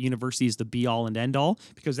people that university is the be all and end all,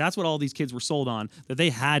 because that's what all these kids were sold on, that they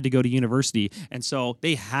had to go to university. And so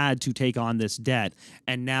they had to take on this debt.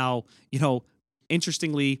 And now,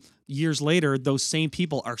 interestingly, years later, those same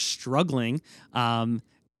people are struggling and,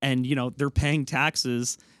 they're paying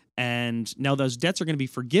taxes. And now those debts are going to be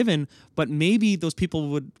forgiven, but maybe those people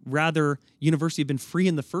would rather university have been free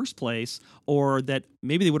in the first place, or that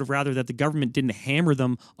maybe they would have rather that the government didn't hammer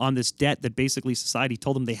them on this debt that basically society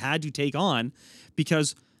told them they had to take on,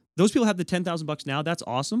 because those people have the $10,000 now. That's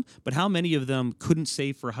awesome. But how many of them couldn't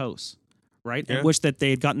save for a house? Right? Yeah. And wish that they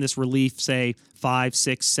had gotten this relief, say 5,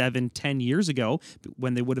 6, 7, 10 years ago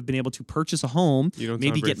when they would have been able to purchase a home,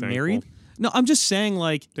 maybe get married. No, I'm just saying,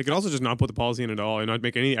 like... They could also just not put the policy in at all and not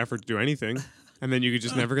make any effort to do anything, and then you could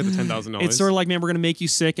just never get the $10,000. It's sort of like, man, we're going to make you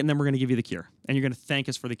sick, and then we're going to give you the cure, and you're going to thank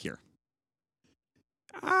us for the cure.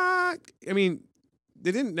 I mean,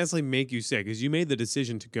 they didn't necessarily make you sick, because you made the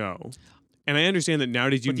decision to go. And I understand that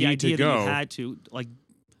nowadays you need to go. That you had to, like...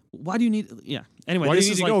 Why do you need... Yeah. Anyway, why do you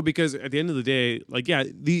need to go? Because at the end of the day, like, yeah,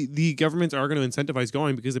 the governments are going to incentivize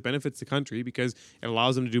going because it benefits the country, because it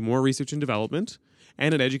allows them to do more research and development,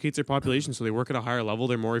 and it educates their population, so they work at a higher level,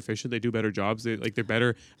 they're more efficient, they do better jobs, they're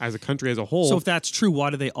better as a country as a whole. So if that's true, why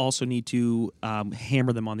do they also need to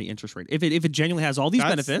hammer them on the interest rate? If it genuinely has all these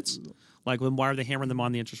benefits... Like, then why are they hammering them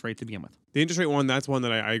on the interest rate to begin with? The interest rate one, that's one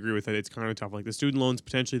that I agree with, that it's kind of tough. Like, the student loans,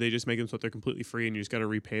 potentially, they just make them so that they're completely free and you just got to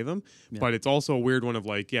repay them. Yeah. But it's also a weird one of,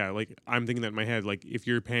 like, yeah, like, I'm thinking that in my head, like, if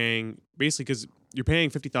you're paying, basically, because you're paying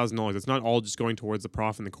 $50,000. It's not all just going towards the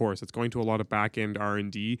prof and the course. It's going to a lot of back end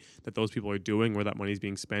R&D that those people are doing, where that money is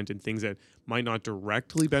being spent in things that might not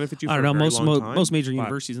directly benefit you. I don't know. Time, most major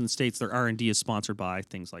universities in the States, their R&D is sponsored by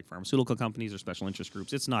things like pharmaceutical companies or special interest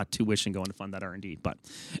groups. It's not tuition going to fund that R&D. But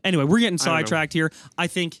anyway, we're getting sidetracked here. I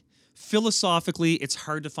think philosophically, it's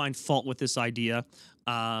hard to find fault with this idea.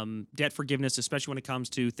 Debt forgiveness, especially when it comes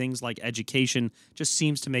to things like education, just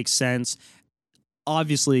seems to make sense.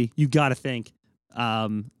 Obviously, you got to think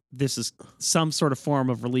this is some sort of form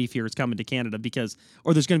of relief here. It's coming to Canada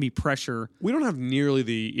or there's going to be pressure. We don't have nearly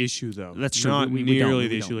the issue, though. That's true. Not we nearly don't,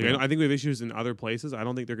 the issue. Like, I think we have issues in other places. I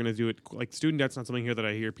don't think they're going to do it. Like, student debt's not something here that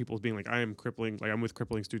I hear people being like, I am crippling, like I'm with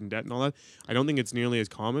crippling student debt and all that. I don't think it's nearly as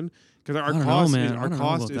common because our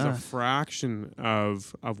cost is a fraction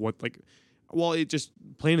of what, like, well, it just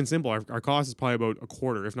plain and simple. Our cost is probably about a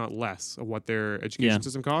quarter, if not less, of what their education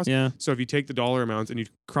system costs. Yeah. So if you take the dollar amounts and you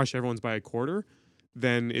crush everyone's by a quarter,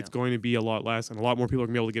 then it's going to be a lot less, and a lot more people are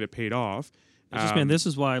going to be able to get it paid off. It's just, man, this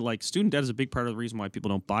is why, like, student debt is a big part of the reason why people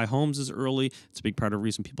don't buy homes as early. It's a big part of the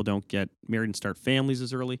reason people don't get married and start families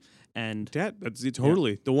as early. And debt, that's it,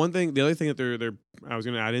 totally. The other thing that I was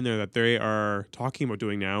going to add in there that they are talking about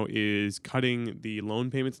doing now is cutting the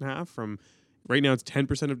loan payments in half from, right now it's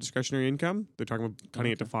 10% of discretionary income. They're talking about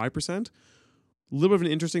cutting it to 5%. A little bit of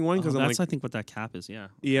an interesting one because that's I think what that cap is. Yeah.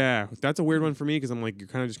 Yeah, that's a weird one for me because I'm like, you're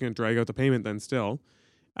kind of just going to drag out the payment then still.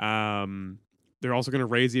 They're also going to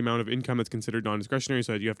raise the amount of income that's considered non-discretionary,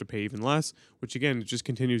 so that you have to pay even less, which again just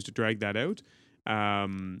continues to drag that out.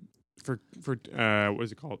 For what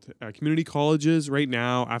is it called? Community colleges right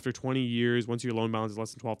now, after 20 years, once your loan balance is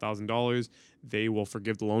less than $12,000, they will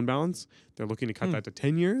forgive the loan balance. They're looking to cut that to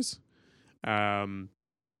 10 years.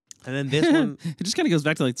 And then this one, it just kind of goes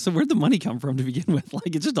back to like, so where'd the money come from to begin with?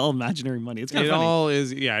 Like, it's just all imaginary money. It's kind of funny. All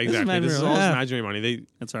is, yeah, exactly. This is all imaginary money.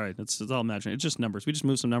 That's all right. It's all imaginary. It's just numbers. We just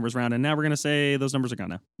move some numbers around, and now we're gonna say those numbers are gone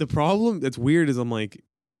now. The problem that's weird is I'm like,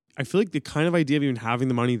 I feel like the kind of idea of even having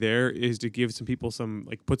the money there is to give some people some,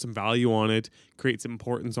 like, put some value on it, create some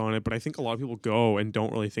importance on it. But I think a lot of people go and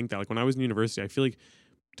don't really think that. Like when I was in university, I feel like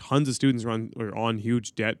tons of students are on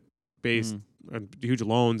huge debt-based, huge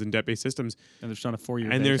loans and debt-based systems, and they're trying to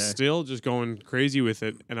 4-year, and they're still just going crazy with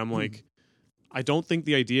it. And I'm like, I don't think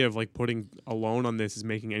the idea of like putting a loan on this is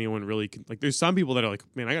making anyone really like. There's some people that are like,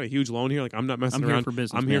 man, I got a huge loan here. Like I'm not messing around. I'm here for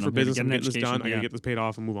business. I'm here for business. I'm getting this done. Yeah. I gotta get this paid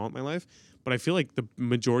off and move on with my life. But I feel like the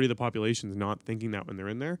majority of the population is not thinking that when they're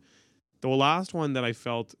in there. The last one that I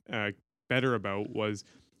felt better about was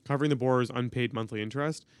covering the borrower's unpaid monthly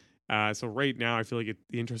interest. So right now, I feel like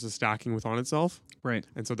the interest is stacking on itself. Right.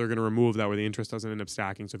 And so they're going to remove that where the interest doesn't end up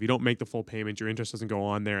stacking. So if you don't make the full payment, your interest doesn't go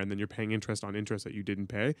on there, and then you're paying interest on interest that you didn't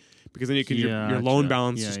pay, because then your loan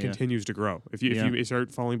balance just continues to grow. If you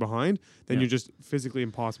start falling behind, then you're just physically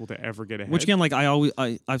impossible to ever get ahead. Which again, like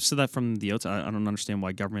I've said that from the outside. I don't understand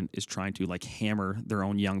why government is trying to like hammer their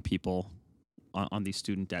own young people on these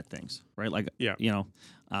student debt things, right? Like,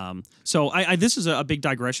 so this is a big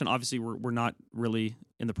digression. Obviously, we're not really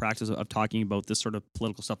in the practice of talking about this sort of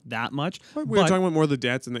political stuff that much. We're talking about more of the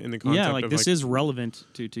debts in the concept. Yeah, like this is relevant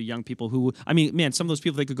to young people who, I mean, man, some of those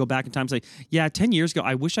people, they could go back in time and say, 10 years ago,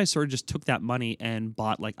 I wish I sort of just took that money and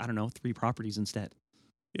bought, like, I don't know, 3 properties instead.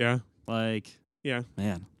 Yeah. Like, yeah.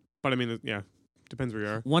 Man. But I mean, yeah. Depends where you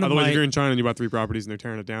are. Otherwise, if you're in China and you bought 3 properties and they're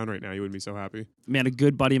tearing it down right now, you wouldn't be so happy. Man, a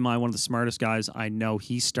good buddy of mine, one of the smartest guys I know,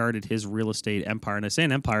 he started his real estate empire. And I say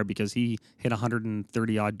an empire because he hit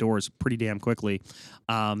 130 odd doors pretty damn quickly.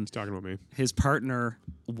 He's talking about me. His partner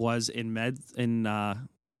was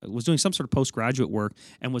was doing some sort of postgraduate work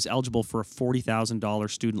and was eligible for a $40,000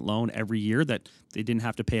 student loan every year that they didn't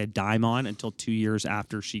have to pay a dime on until 2 years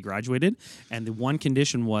after she graduated. And the one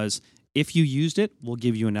condition was, if you used it, we'll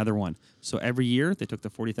give you another one. So every year, they took the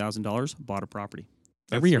 $40,000, bought a property.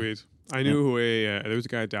 Every year. Sweet. I knew who there was a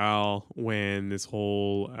guy at Dow when this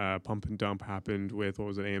whole pump and dump happened with, what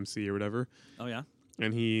was it, AMC or whatever. Oh, yeah?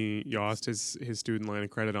 And he lost his student line of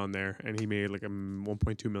credit on there, and he made like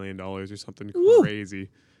 $1.2 million or something crazy.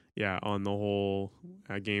 Yeah, on the whole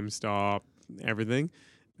GameStop, everything.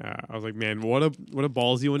 I was like, man, what a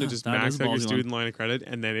ballsy one to just max out your student line of credit,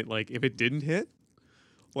 and then if it didn't hit,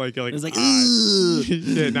 like you're like, it's like,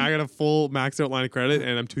 shit, now I got a full maxed out line of credit,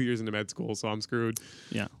 and I'm 2 years into med school, so I'm screwed.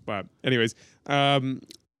 Yeah. But anyways,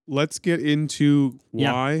 let's get into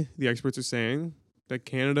why the experts are saying that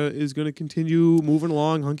Canada is going to continue moving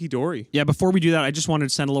along hunky-dory. Yeah, before we do that, I just wanted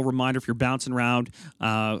to send a little reminder, if you're bouncing around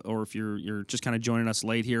or if you're just kind of joining us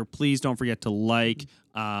late here, please don't forget to like.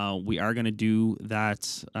 We are going to do that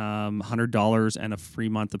 $100 and a free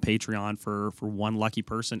month of Patreon for one lucky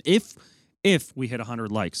person. If if we hit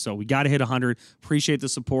 100 likes. So we got to hit 100. Appreciate the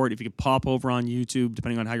support. If you could pop over on YouTube,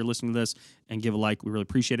 depending on how you're listening to this, and give a like, we really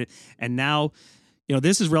appreciate it. And now,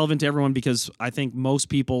 this is relevant to everyone because I think most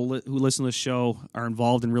people who listen to this show are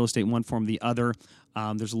involved in real estate in one form or the other.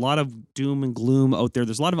 There's a lot of doom and gloom out there.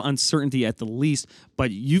 There's a lot of uncertainty at the least,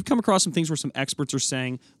 but you've come across some things where some experts are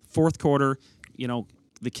saying fourth quarter,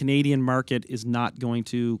 the Canadian market is not going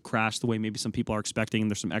to crash the way maybe some people are expecting. And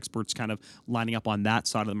there's some experts kind of lining up on that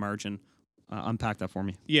side of the margin. Unpack that for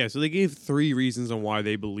me. Yeah, so they gave 3 reasons on why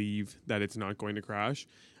they believe that it's not going to crash.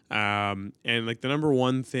 And like the number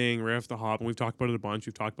one thing right off the hop, and we've talked about it a bunch,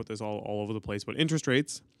 we've talked about this all over the place, but interest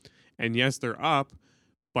rates, and yes, they're up,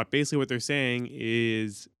 but basically what they're saying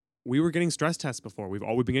is we were getting stress tests before. We've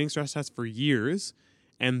been getting stress tests for years,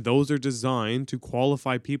 and those are designed to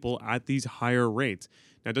qualify people at these higher rates.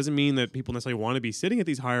 Now, it doesn't mean that people necessarily want to be sitting at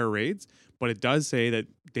these higher rates, but it does say that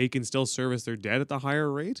they can still service their debt at the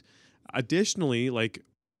higher rate. Additionally, like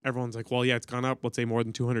everyone's like, well, yeah, it's gone up, let's say more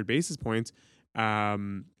than 200 basis points.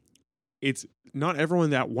 It's not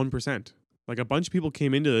everyone that 1%. Like a bunch of people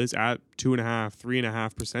came into this at 2.5%,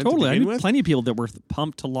 3.5%. Totally. I knew plenty of people that were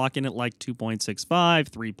pumped to lock in at like 2.65,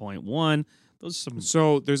 3.1.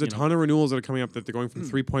 So there's a ton of renewals that are coming up that they're going from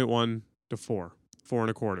 3.1 to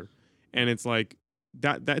 4.25. And it's like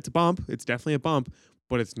that's a bump. It's definitely a bump,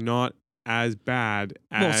 but it's not as bad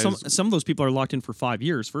as... Well, some of those people are locked in for 5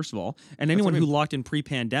 years, first of all. And anyone who locked in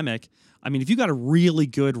pre-pandemic, I mean, if you got a really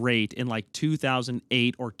good rate in like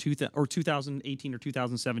 2008 or 2018 or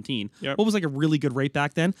 2017, what was like a really good rate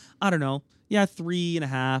back then? I don't know. Yeah,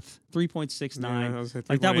 3.5, 3.69. Yeah,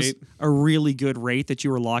 like that was a really good rate that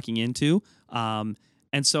you were locking into. And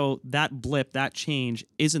so that blip, that change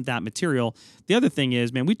isn't that material. The other thing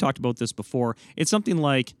is, man, we talked about this before. It's something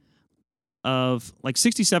like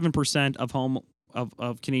 67%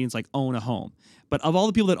 of Canadians like own a home. But of all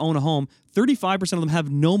the people that own a home, 35% of them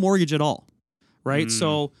have no mortgage at all. Right?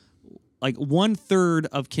 So like 1/3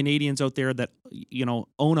 of Canadians out there that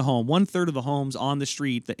own a home, 1/3 of the homes on the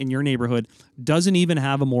street that in your neighborhood doesn't even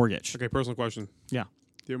have a mortgage. Okay, personal question. Yeah.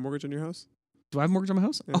 Do you have a mortgage on your house? Do I have a mortgage on my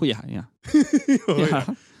house? Yeah. Oh yeah. Yeah. All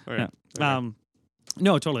right. Yeah. Okay.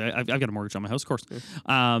 No, totally. I've got a mortgage on my house, of course.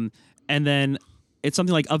 Yeah. And then it's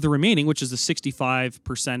something like of the remaining, which is the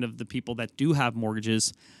 65% of the people that do have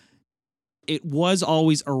mortgages, it was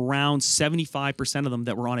always around 75% of them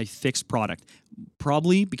that were on a fixed product.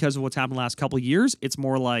 Probably because of what's happened the last couple of years, it's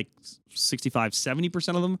more like 65,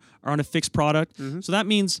 70% of them are on a fixed product. Mm-hmm. So that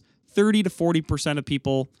means 30 to 40% of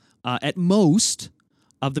people, at most,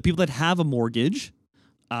 of the people that have a mortgage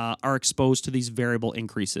are exposed to these variable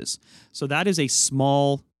increases. So that is a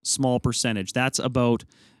small percentage. That's about,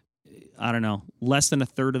 I don't know, less than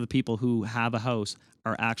 1/3 of the people who have a house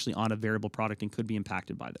are actually on a variable product and could be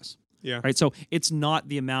impacted by this. Yeah. Right. So it's not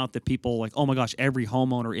the amount that people like, oh my gosh, every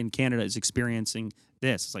homeowner in Canada is experiencing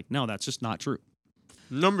this. It's like, no, that's just not true.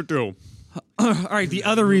 Number 2. All right. The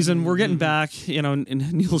other reason we're getting back, and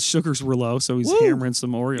Neil's sugars were low, so he's hammering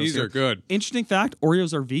some Oreos. These are good. Interesting fact: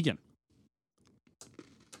 Oreos are vegan.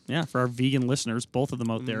 Yeah, for our vegan listeners, both of them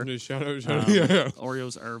out there. Shout out. Yeah.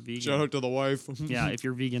 Oreos are vegan. Shout out to the wife. Yeah, if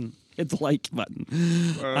you're vegan, hit the like button.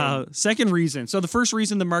 Second reason. So the first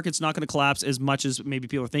reason the market's not going to collapse as much as maybe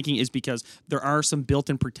people are thinking is because there are some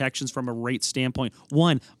built-in protections from a rate standpoint.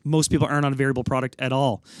 1, most people aren't on a variable product at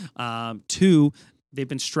all. 2, they've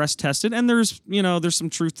been stress tested, and there's some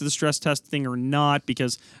truth to the stress test thing or not,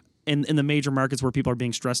 because in the major markets where people are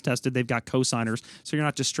being stress tested, they've got co-signers. So you're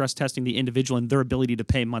not just stress testing the individual and their ability to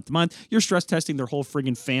pay month to month. You're stress testing their whole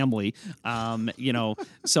friggin' family.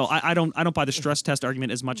 So I don't buy the stress test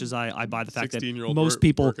argument as much as I buy the fact that most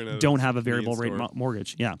people don't have a variable rate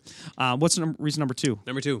mortgage. Yeah. What's reason number 2?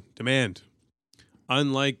 Number 2, demand.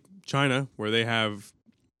 Unlike China, where they have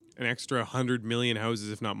an extra 100 million houses,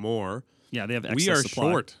 if not more. Yeah, they have excess We are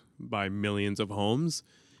supply. short by millions of homes.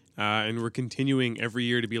 And we're continuing every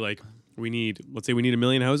year to be like, let's say we need 1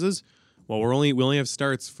 million houses. Well, we only have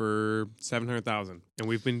starts for 700,000, and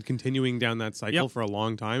we've been continuing down that cycle for a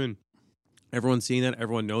long time, and everyone's seeing that.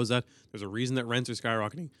 Everyone knows that. There's a reason that rents are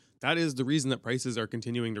skyrocketing. That is the reason that prices are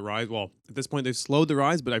continuing to rise. Well, at this point, they've slowed the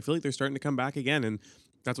rise, but I feel like they're starting to come back again, and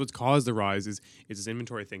that's what's caused the rise is this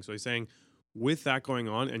inventory thing. So he's saying, with that going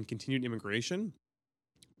on and continued immigration,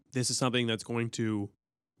 this is something that's going to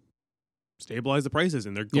stabilize the prices,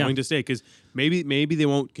 and they're going to stay, because maybe they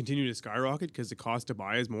won't continue to skyrocket because the cost to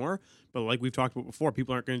buy is more, but like we've talked about before,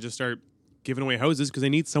 people aren't going to just start giving away houses because they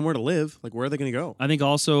need somewhere to live. Like, where are they going to go? I think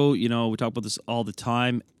also, we talk about this all the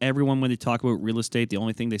time. Everyone, when they talk about real estate, the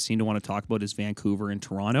only thing they seem to want to talk about is Vancouver and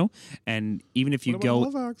Toronto. And even if you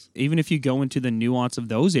go into the nuance of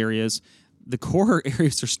those areas, the core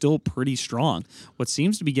areas are still pretty strong. What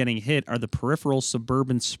seems to be getting hit are the peripheral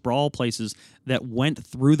suburban sprawl places that went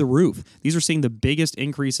through the roof. These are seeing the biggest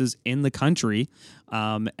increases in the country.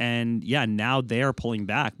 And yeah, now they are pulling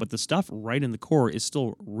back, but the stuff right in the core is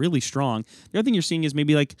still really strong. The other thing you're seeing is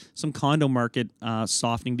maybe like some condo market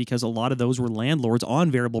softening because a lot of those were landlords on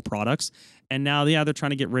variable products. And now, yeah, they're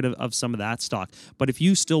trying to get rid of some of that stock. But if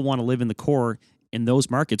you still want to live in the core in those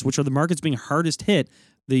markets, which are the markets being hardest hit,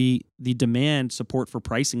 the demand support for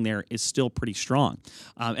pricing there is still pretty strong.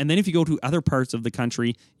 And then if you go to other parts of the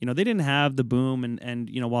country, they didn't have the boom and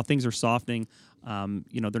while things are softening,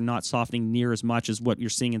 they're not softening near as much as what you're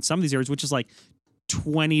seeing in some of these areas, which is like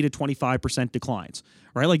 20 to 25% declines,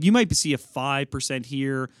 right? Like you might see a 5%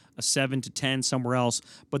 here, a 7 to 10 somewhere else,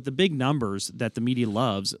 but the big numbers that the media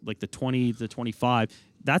loves, like the 20 to 25,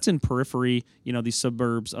 that's in periphery, these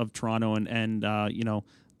suburbs of Toronto and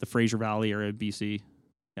the Fraser Valley area of BC.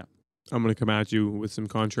 I'm going to come at you with some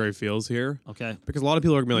contrary feels here. Okay. Because a lot of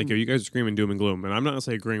people are going to be like, yo, you guys are screaming doom and gloom. And I'm not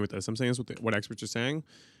necessarily agreeing with this. I'm saying this with what experts are saying.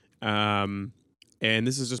 And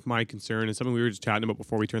this is just my concern. It's something we were just chatting about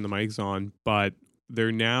before we turned the mics on. But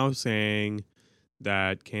they're now saying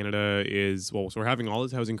that Canada is, so we're having all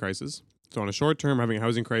this housing crisis. So on a short term, we're having a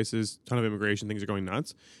housing crisis, ton of immigration, things are going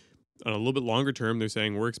nuts. On a little bit longer term, they're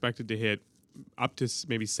saying we're expected to hit up to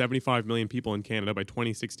maybe 75 million people in Canada by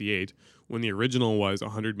 2068, when the original was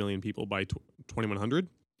 100 million people by 2100.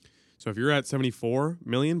 So if you're at 74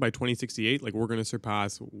 million by 2068, like we're going to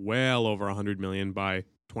surpass well over 100 million by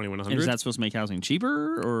 2100. And is that supposed to make housing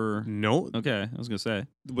cheaper or? No. Okay, I was going to say.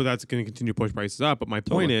 Well, that's going to continue to push prices up. But my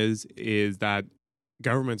point is that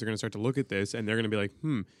governments are going to start to look at this and they're going to be like,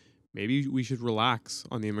 maybe we should relax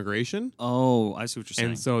on the immigration. Oh, I see what you're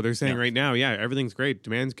saying. And so they're saying right now, yeah, everything's great.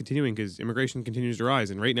 Demand's continuing because immigration continues to rise.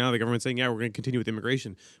 And right now the government's saying, yeah, we're going to continue with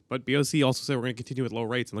immigration. But BOC also said we're going to continue with low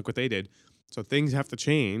rates. And look what they did. So things have to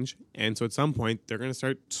change. And so at some point, they're going to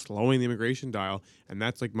start slowing the immigration dial. And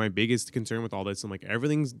that's like my biggest concern with all this. I'm like,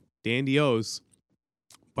 everything's dandios.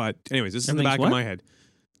 But anyways, this is in the back of my head.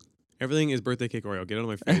 Everything is birthday cake Oreo. Get out of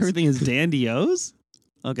my face. Everything is dandios?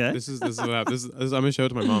 Okay. This is I'm gonna show it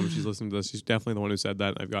to my mom. She's listening to this. She's definitely the one who said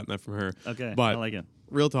that. I've gotten that from her. Okay. But I like it.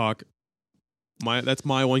 Real talk. That's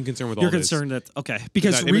my one concern with all this. You're concerned that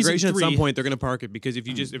because that immigration at some point they're gonna park it because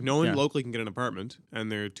if no one locally can get an apartment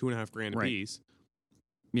and they're $2,500 a piece.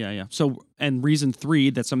 Yeah. So, and reason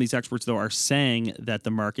 3 that some of these experts though are saying that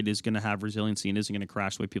the market is going to have resiliency and isn't going to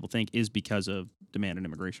crash the way people think is because of demand and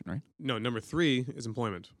immigration, right? No, number 3 is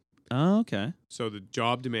employment. Oh, okay. So the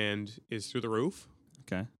job demand is through the roof.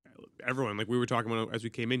 Okay. Everyone, like we were talking about as we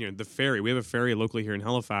came in here, the ferry. We have a ferry locally here in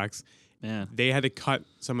Halifax. Man, they had to cut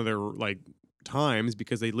some of their times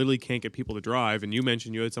because they literally can't get people to drive. And you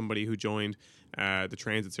mentioned you had somebody who joined the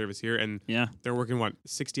transit service here, and they're working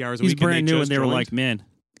 60 hours a week. He's brand new, and they were like, man,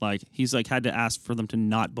 he's had to ask for them to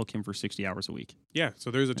not book him for 60 hours a week. Yeah, so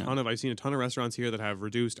there's I've seen a ton of restaurants here that have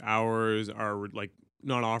reduced hours, are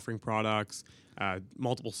not offering products.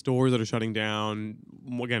 Multiple stores that are shutting down.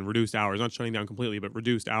 Again, reduced hours, not shutting down completely, but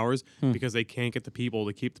reduced hours because they can't get the people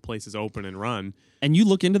to keep the places open and run. And you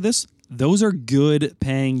look into this; those are good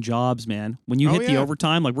paying jobs, man. When you hit the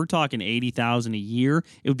overtime, we're talking $80,000 a year.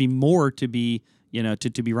 It would be more to be,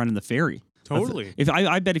 to be running the ferry. Totally.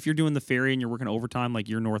 I bet if you're doing the ferry and you're working overtime,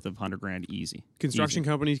 you're north of $100,000 easy. Construction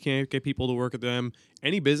companies can't get people to work at them.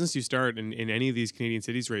 Any business you start in any of these Canadian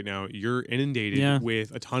cities right now, you're inundated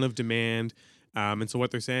with a ton of demand. And so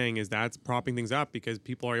what they're saying is that's propping things up because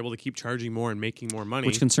people are able to keep charging more and making more money.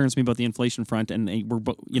 Which concerns me about the inflation front. And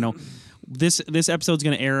this episode's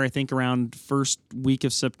going to air, I think, around first week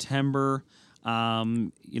of September.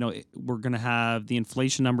 We're going to have the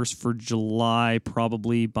inflation numbers for July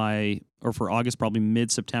for August, probably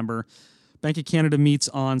mid-September. Bank of Canada meets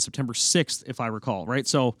on September 6th, if I recall, right?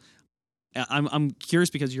 So I'm curious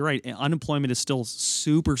because you're right. Unemployment is still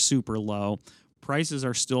super, super low. Prices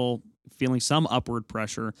are still feeling some upward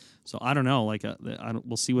pressure. So I don't know.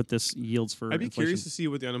 We'll see what this yields for I'd be inflation. curious to see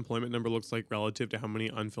what the unemployment number looks like relative to how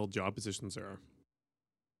many unfilled job positions there are.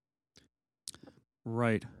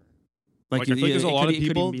 Right. I feel like there's a lot of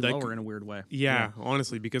people could even be lower in a weird way. Yeah,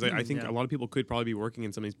 honestly, because I think a lot of people could probably be working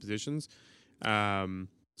in some of these positions.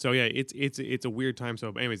 So yeah, it's a weird time.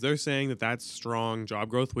 So anyways, they're saying that's strong job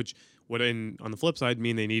growth, which would on the flip side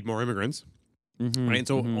mean they need more immigrants. Mm-hmm, right. And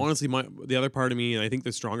so honestly, the other part of me, and I think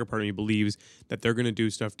the stronger part of me, believes that they're going to do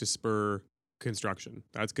stuff to spur construction.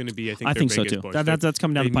 That's going to be, I think their so biggest too. push. That's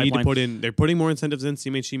coming down the pipeline. They're putting more incentives in.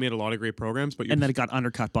 CMHC made a lot of great programs, but then it got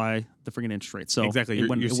undercut by the friggin' interest rate. So exactly,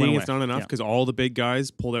 you're seeing it's not enough because all the big guys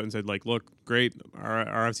pulled out and said, look, great,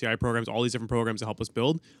 our FCI programs, all these different programs to help us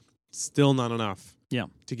build. still not enough. Yeah.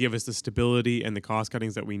 To give us the stability and the cost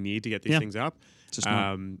cuttings that we need to get these things up.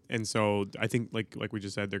 And so I think like we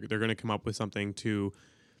just said, they're going to come up with something to.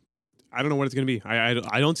 I don't know what it's going to be.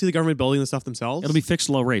 I don't see the government building the stuff themselves. It'll be fixed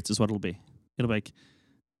low rates, is what it'll be. It'll be like,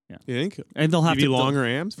 yeah. You think? And they'll have to longer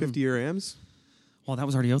AMs, 50-year AMs. Well, that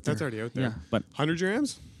was already out there. That's already out there. Yeah, but 100-year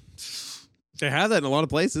AMs. They have that in a lot of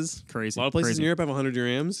places. Crazy. A lot of places in Europe have 100-year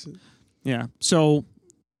AMs. Yeah. So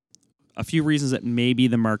a few reasons that maybe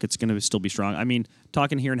the market's going to still be strong. I mean,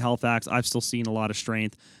 talking here in Halifax, I've still seen a lot of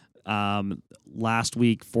strength. Last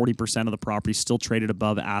week, 40% of the properties still traded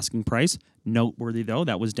above asking price. Noteworthy, though,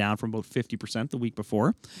 that was down from about 50% the week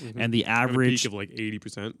before. And the average... At a peak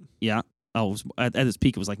of like 80%. Yeah. Oh, at its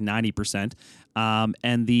peak, it was like 90%.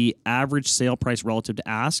 And the average sale price relative to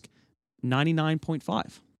ask,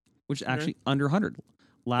 99.5, which is actually under 100.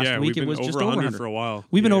 Last week, it was just over 100 for a while.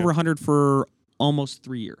 We've been over 100 for almost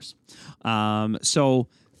 3 years. So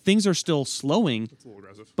things are still slowing. That's a little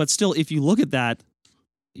aggressive. But still, if you look at that,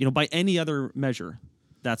 by any other measure,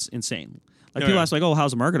 that's insane. Like people ask, like, "Oh,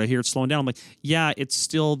 how's the market?" I hear it's slowing down. I'm like, "Yeah, it's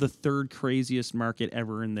still the third craziest market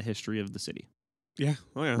ever in the history of the city." Yeah.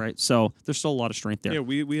 Oh yeah. Right. So there's still a lot of strength there. Yeah,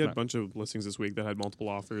 we had a bunch of listings this week that had multiple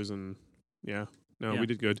offers, and we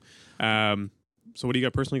did good. So what do you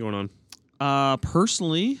got personally going on?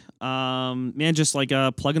 Personally, man, just like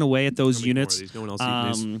plugging away at those units. No one else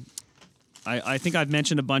eating these. I think I've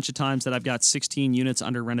mentioned a bunch of times that I've got 16 units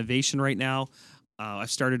under renovation right now.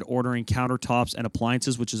 I've started ordering countertops and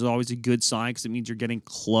appliances, which is always a good sign because it means you're getting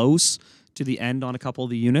close to the end on a couple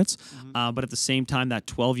of the units. But at the same time, that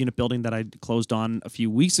 12-unit building that I closed on a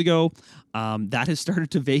few weeks ago, that has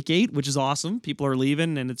started to vacate, which is awesome. People are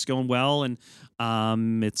leaving, and it's going well, and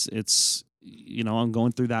it's I'm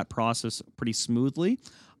going through that process pretty smoothly.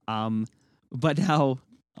 But now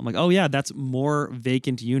I'm like, oh yeah, that's more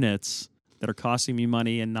vacant units that are costing me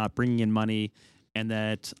money and not bringing in money, and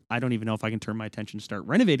that I don't even know if I can turn my attention to start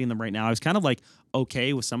renovating them right now. I was kind of like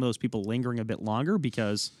okay with some of those people lingering a bit longer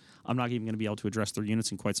because I'm not even going to be able to address their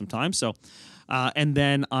units in quite some time. So, and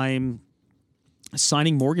then I'm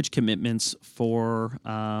signing mortgage commitments for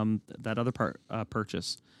that other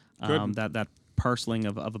purchase, that parceling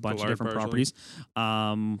of a bunch of different properties.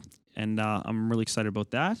 And I'm really excited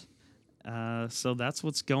about that. So that's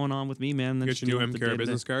what's going on with me, man. You got your new MKR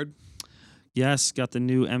business card? Yes, got the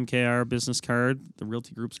new MKR business card. The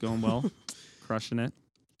Realty Group's going well, crushing it.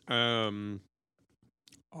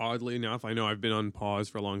 Oddly enough, I know I've been on pause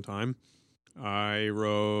for a long time. I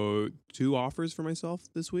wrote 2 offers for myself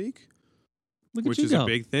this week, which is a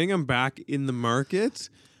big thing. I'm back in the market.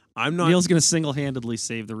 I'm not. Neil's going to single-handedly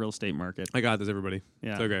save the real estate market. I got this, everybody.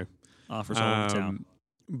 Yeah, it's okay. Offers all over town.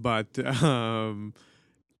 But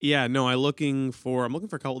yeah, no. I'm looking for a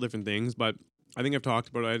couple different things, but I think I've talked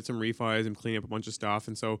about it. I had some refis and cleaning up a bunch of stuff,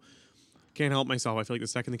 and so can't help myself. I feel like the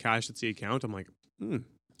second the cash hits the account, I'm like,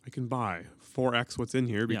 I can buy 4x what's in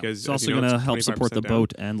here because it's also going to help support the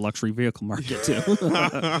boat and luxury vehicle market too.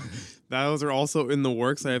 Those are also in the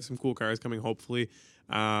works. I have some cool cars coming, hopefully.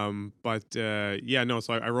 So I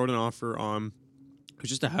wrote an offer on. It was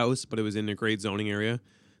just a house, but it was in a great zoning area.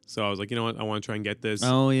 So I was like, you know what, I want to try and get this.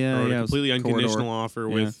 Oh yeah, I wrote a completely unconditional corridor offer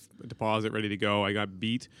with a deposit ready to go. I got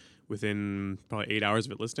beat within probably 8 hours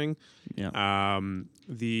of it listing. Yeah.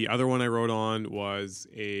 The other one I wrote on was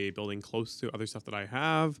a building close to other stuff that I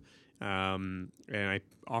have. And I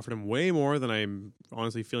offered him way more than I'm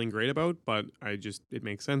honestly feeling great about, but it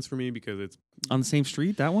makes sense for me because it's on the same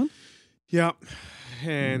street, that one? Yeah.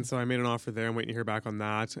 And so I made an offer there. I'm waiting to hear back on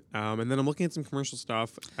that. And then I'm looking at some commercial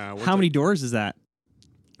stuff. How many doors is that?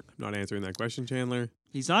 I'm not answering that question, Chandler.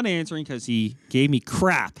 He's not answering because he gave me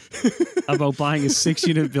crap about buying a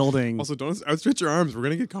 6-unit building. Also, don't outstretch your arms. We're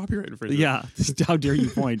going to get copyright infringement. Yeah. How dare you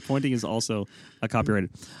point? Pointing is also copyrighted.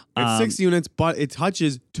 It's 6 units, but it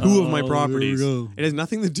touches 2 of my properties. It has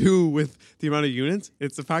nothing to do with the amount of units.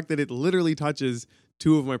 It's the fact that it literally touches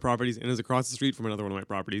 2 of my properties and is across the street from another one of my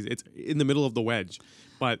properties. It's in the middle of the wedge.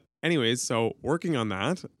 But anyways, so working on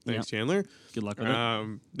that. Thanks, Chandler. Good luck with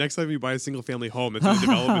it. Next time you buy a single family home, it's in a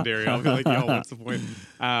development area. I'll be like, yo, what's the point?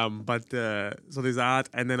 So there's that.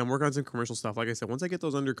 And then I'm working on some commercial stuff. Like I said, once I get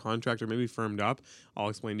those under contract or maybe firmed up, I'll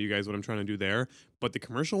explain to you guys what I'm trying to do there. But the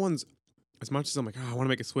commercial ones, as much as I'm like, I want to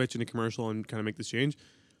make a switch into commercial and kind of make this change,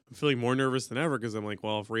 I'm feeling more nervous than ever because I'm like,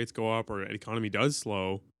 well, if rates go up or the economy does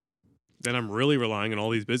slow, then I'm really relying on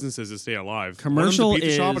all these businesses to stay alive. Commercial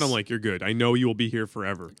is shop and I'm like, you're good. I know you will be here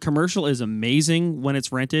forever. Commercial is amazing when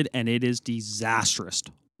it's rented, and it is disastrous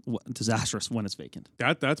when it's vacant.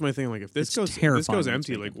 That's my thing. Like, if this goes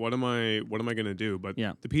empty, like, what am I going to do? But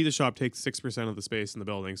the pizza shop takes 6% of the space in the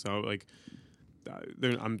building, so like,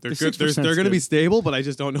 they're good. They're going to be stable, but I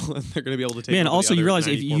just don't know if they're going to be able to take. Man, over also the you other realize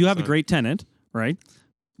if you have a 94%. great tenant, right?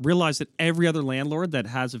 Realize that every other landlord that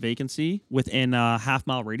has a vacancy within a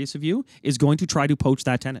half-mile radius of you is going to try to poach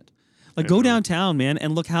that tenant. Like, go downtown, man,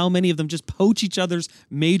 and look how many of them just poach each other's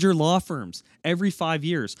major law firms every 5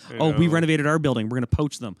 years. Oh, we renovated our building. We're going to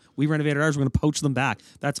poach them. We renovated ours. We're going to poach them back.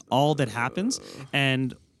 That's all that happens.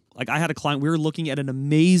 And, like, I had a client. We were looking at an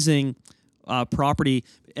amazing property,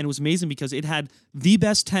 and it was amazing because it had the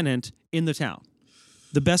best tenant in the town.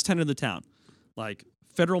 The best tenant in the town. Like,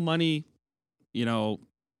 federal money, you know,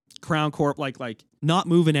 Crown Corp, like not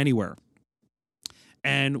moving anywhere.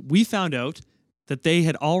 And we found out that they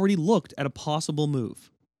had already looked at a possible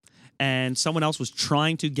move. And someone else was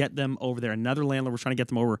trying to get them over there. Another landlord was trying to get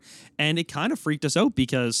them over. And it kind of freaked us out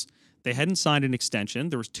because they hadn't signed an extension.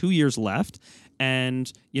 There was 2 years left.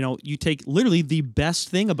 And, you know, you take literally the best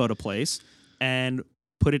thing about a place and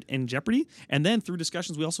put it in jeopardy. And then through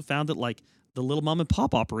discussions, we also found that, like, the little mom and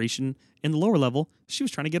pop operation in the lower level, she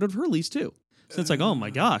was trying to get out of her lease too. So it's like, oh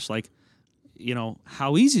my gosh, like, you know,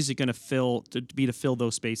 how easy is it going to fill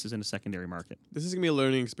those spaces in a secondary market? This is going to be a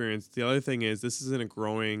learning experience. The other thing is this is in a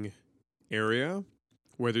growing area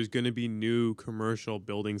where there's going to be new commercial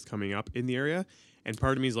buildings coming up in the area. And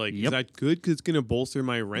part of me is like, is that good because it's going to bolster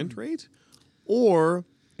my rent rate? Or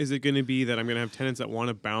is it going to be that I'm going to have tenants that want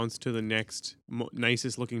to bounce to the next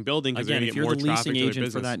nicest looking building because they're going to get more traffic to their business? Again, if you're the leasing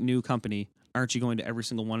agent for that new company, aren't you going to every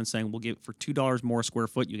single one and saying, we'll give for $2 more a square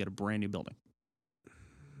foot, you get a brand new building?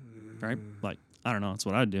 Right? Like, I don't know. That's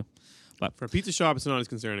what I'd do. But for a pizza shop, it's not as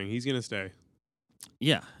concerning. He's going to stay.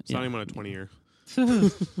 Yeah. It's not even on a 20-year.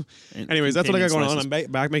 Anyways, that's what I got going on.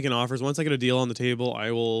 I'm back making offers. Once I get a deal on the table,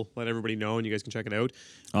 I will let everybody know, and you guys can check it out.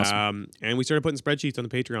 Awesome. And we started putting spreadsheets on the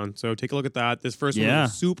Patreon, so take a look at that. This first one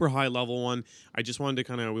was a super high level one. I just wanted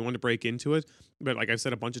to we wanted to break into it, but like I've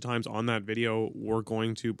said a bunch of times on that video, we're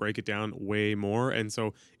going to break it down way more. And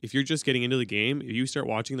so if you're just getting into the game, if you start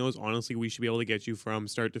watching those, honestly, we should be able to get you from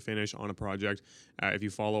start to finish on a project if you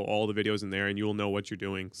follow all the videos in there, and you will know what you're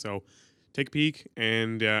doing. So take a peek,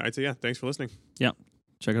 and I'd say, thanks for listening. Yeah.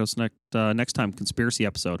 Check out us next time, conspiracy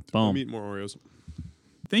episode. Boom. I'll eat more Oreos.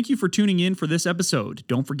 Thank you for tuning in for this episode.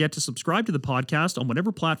 Don't forget to subscribe to the podcast on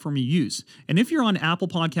whatever platform you use. And if you're on Apple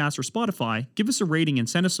Podcasts or Spotify, give us a rating and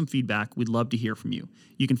send us some feedback. We'd love to hear from you.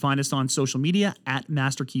 You can find us on social media at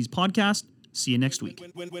Master Keys Podcast. See you next week.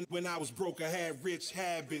 When I was broke, I had rich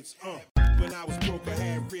habits. When I was broke, I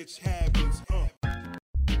had rich habits.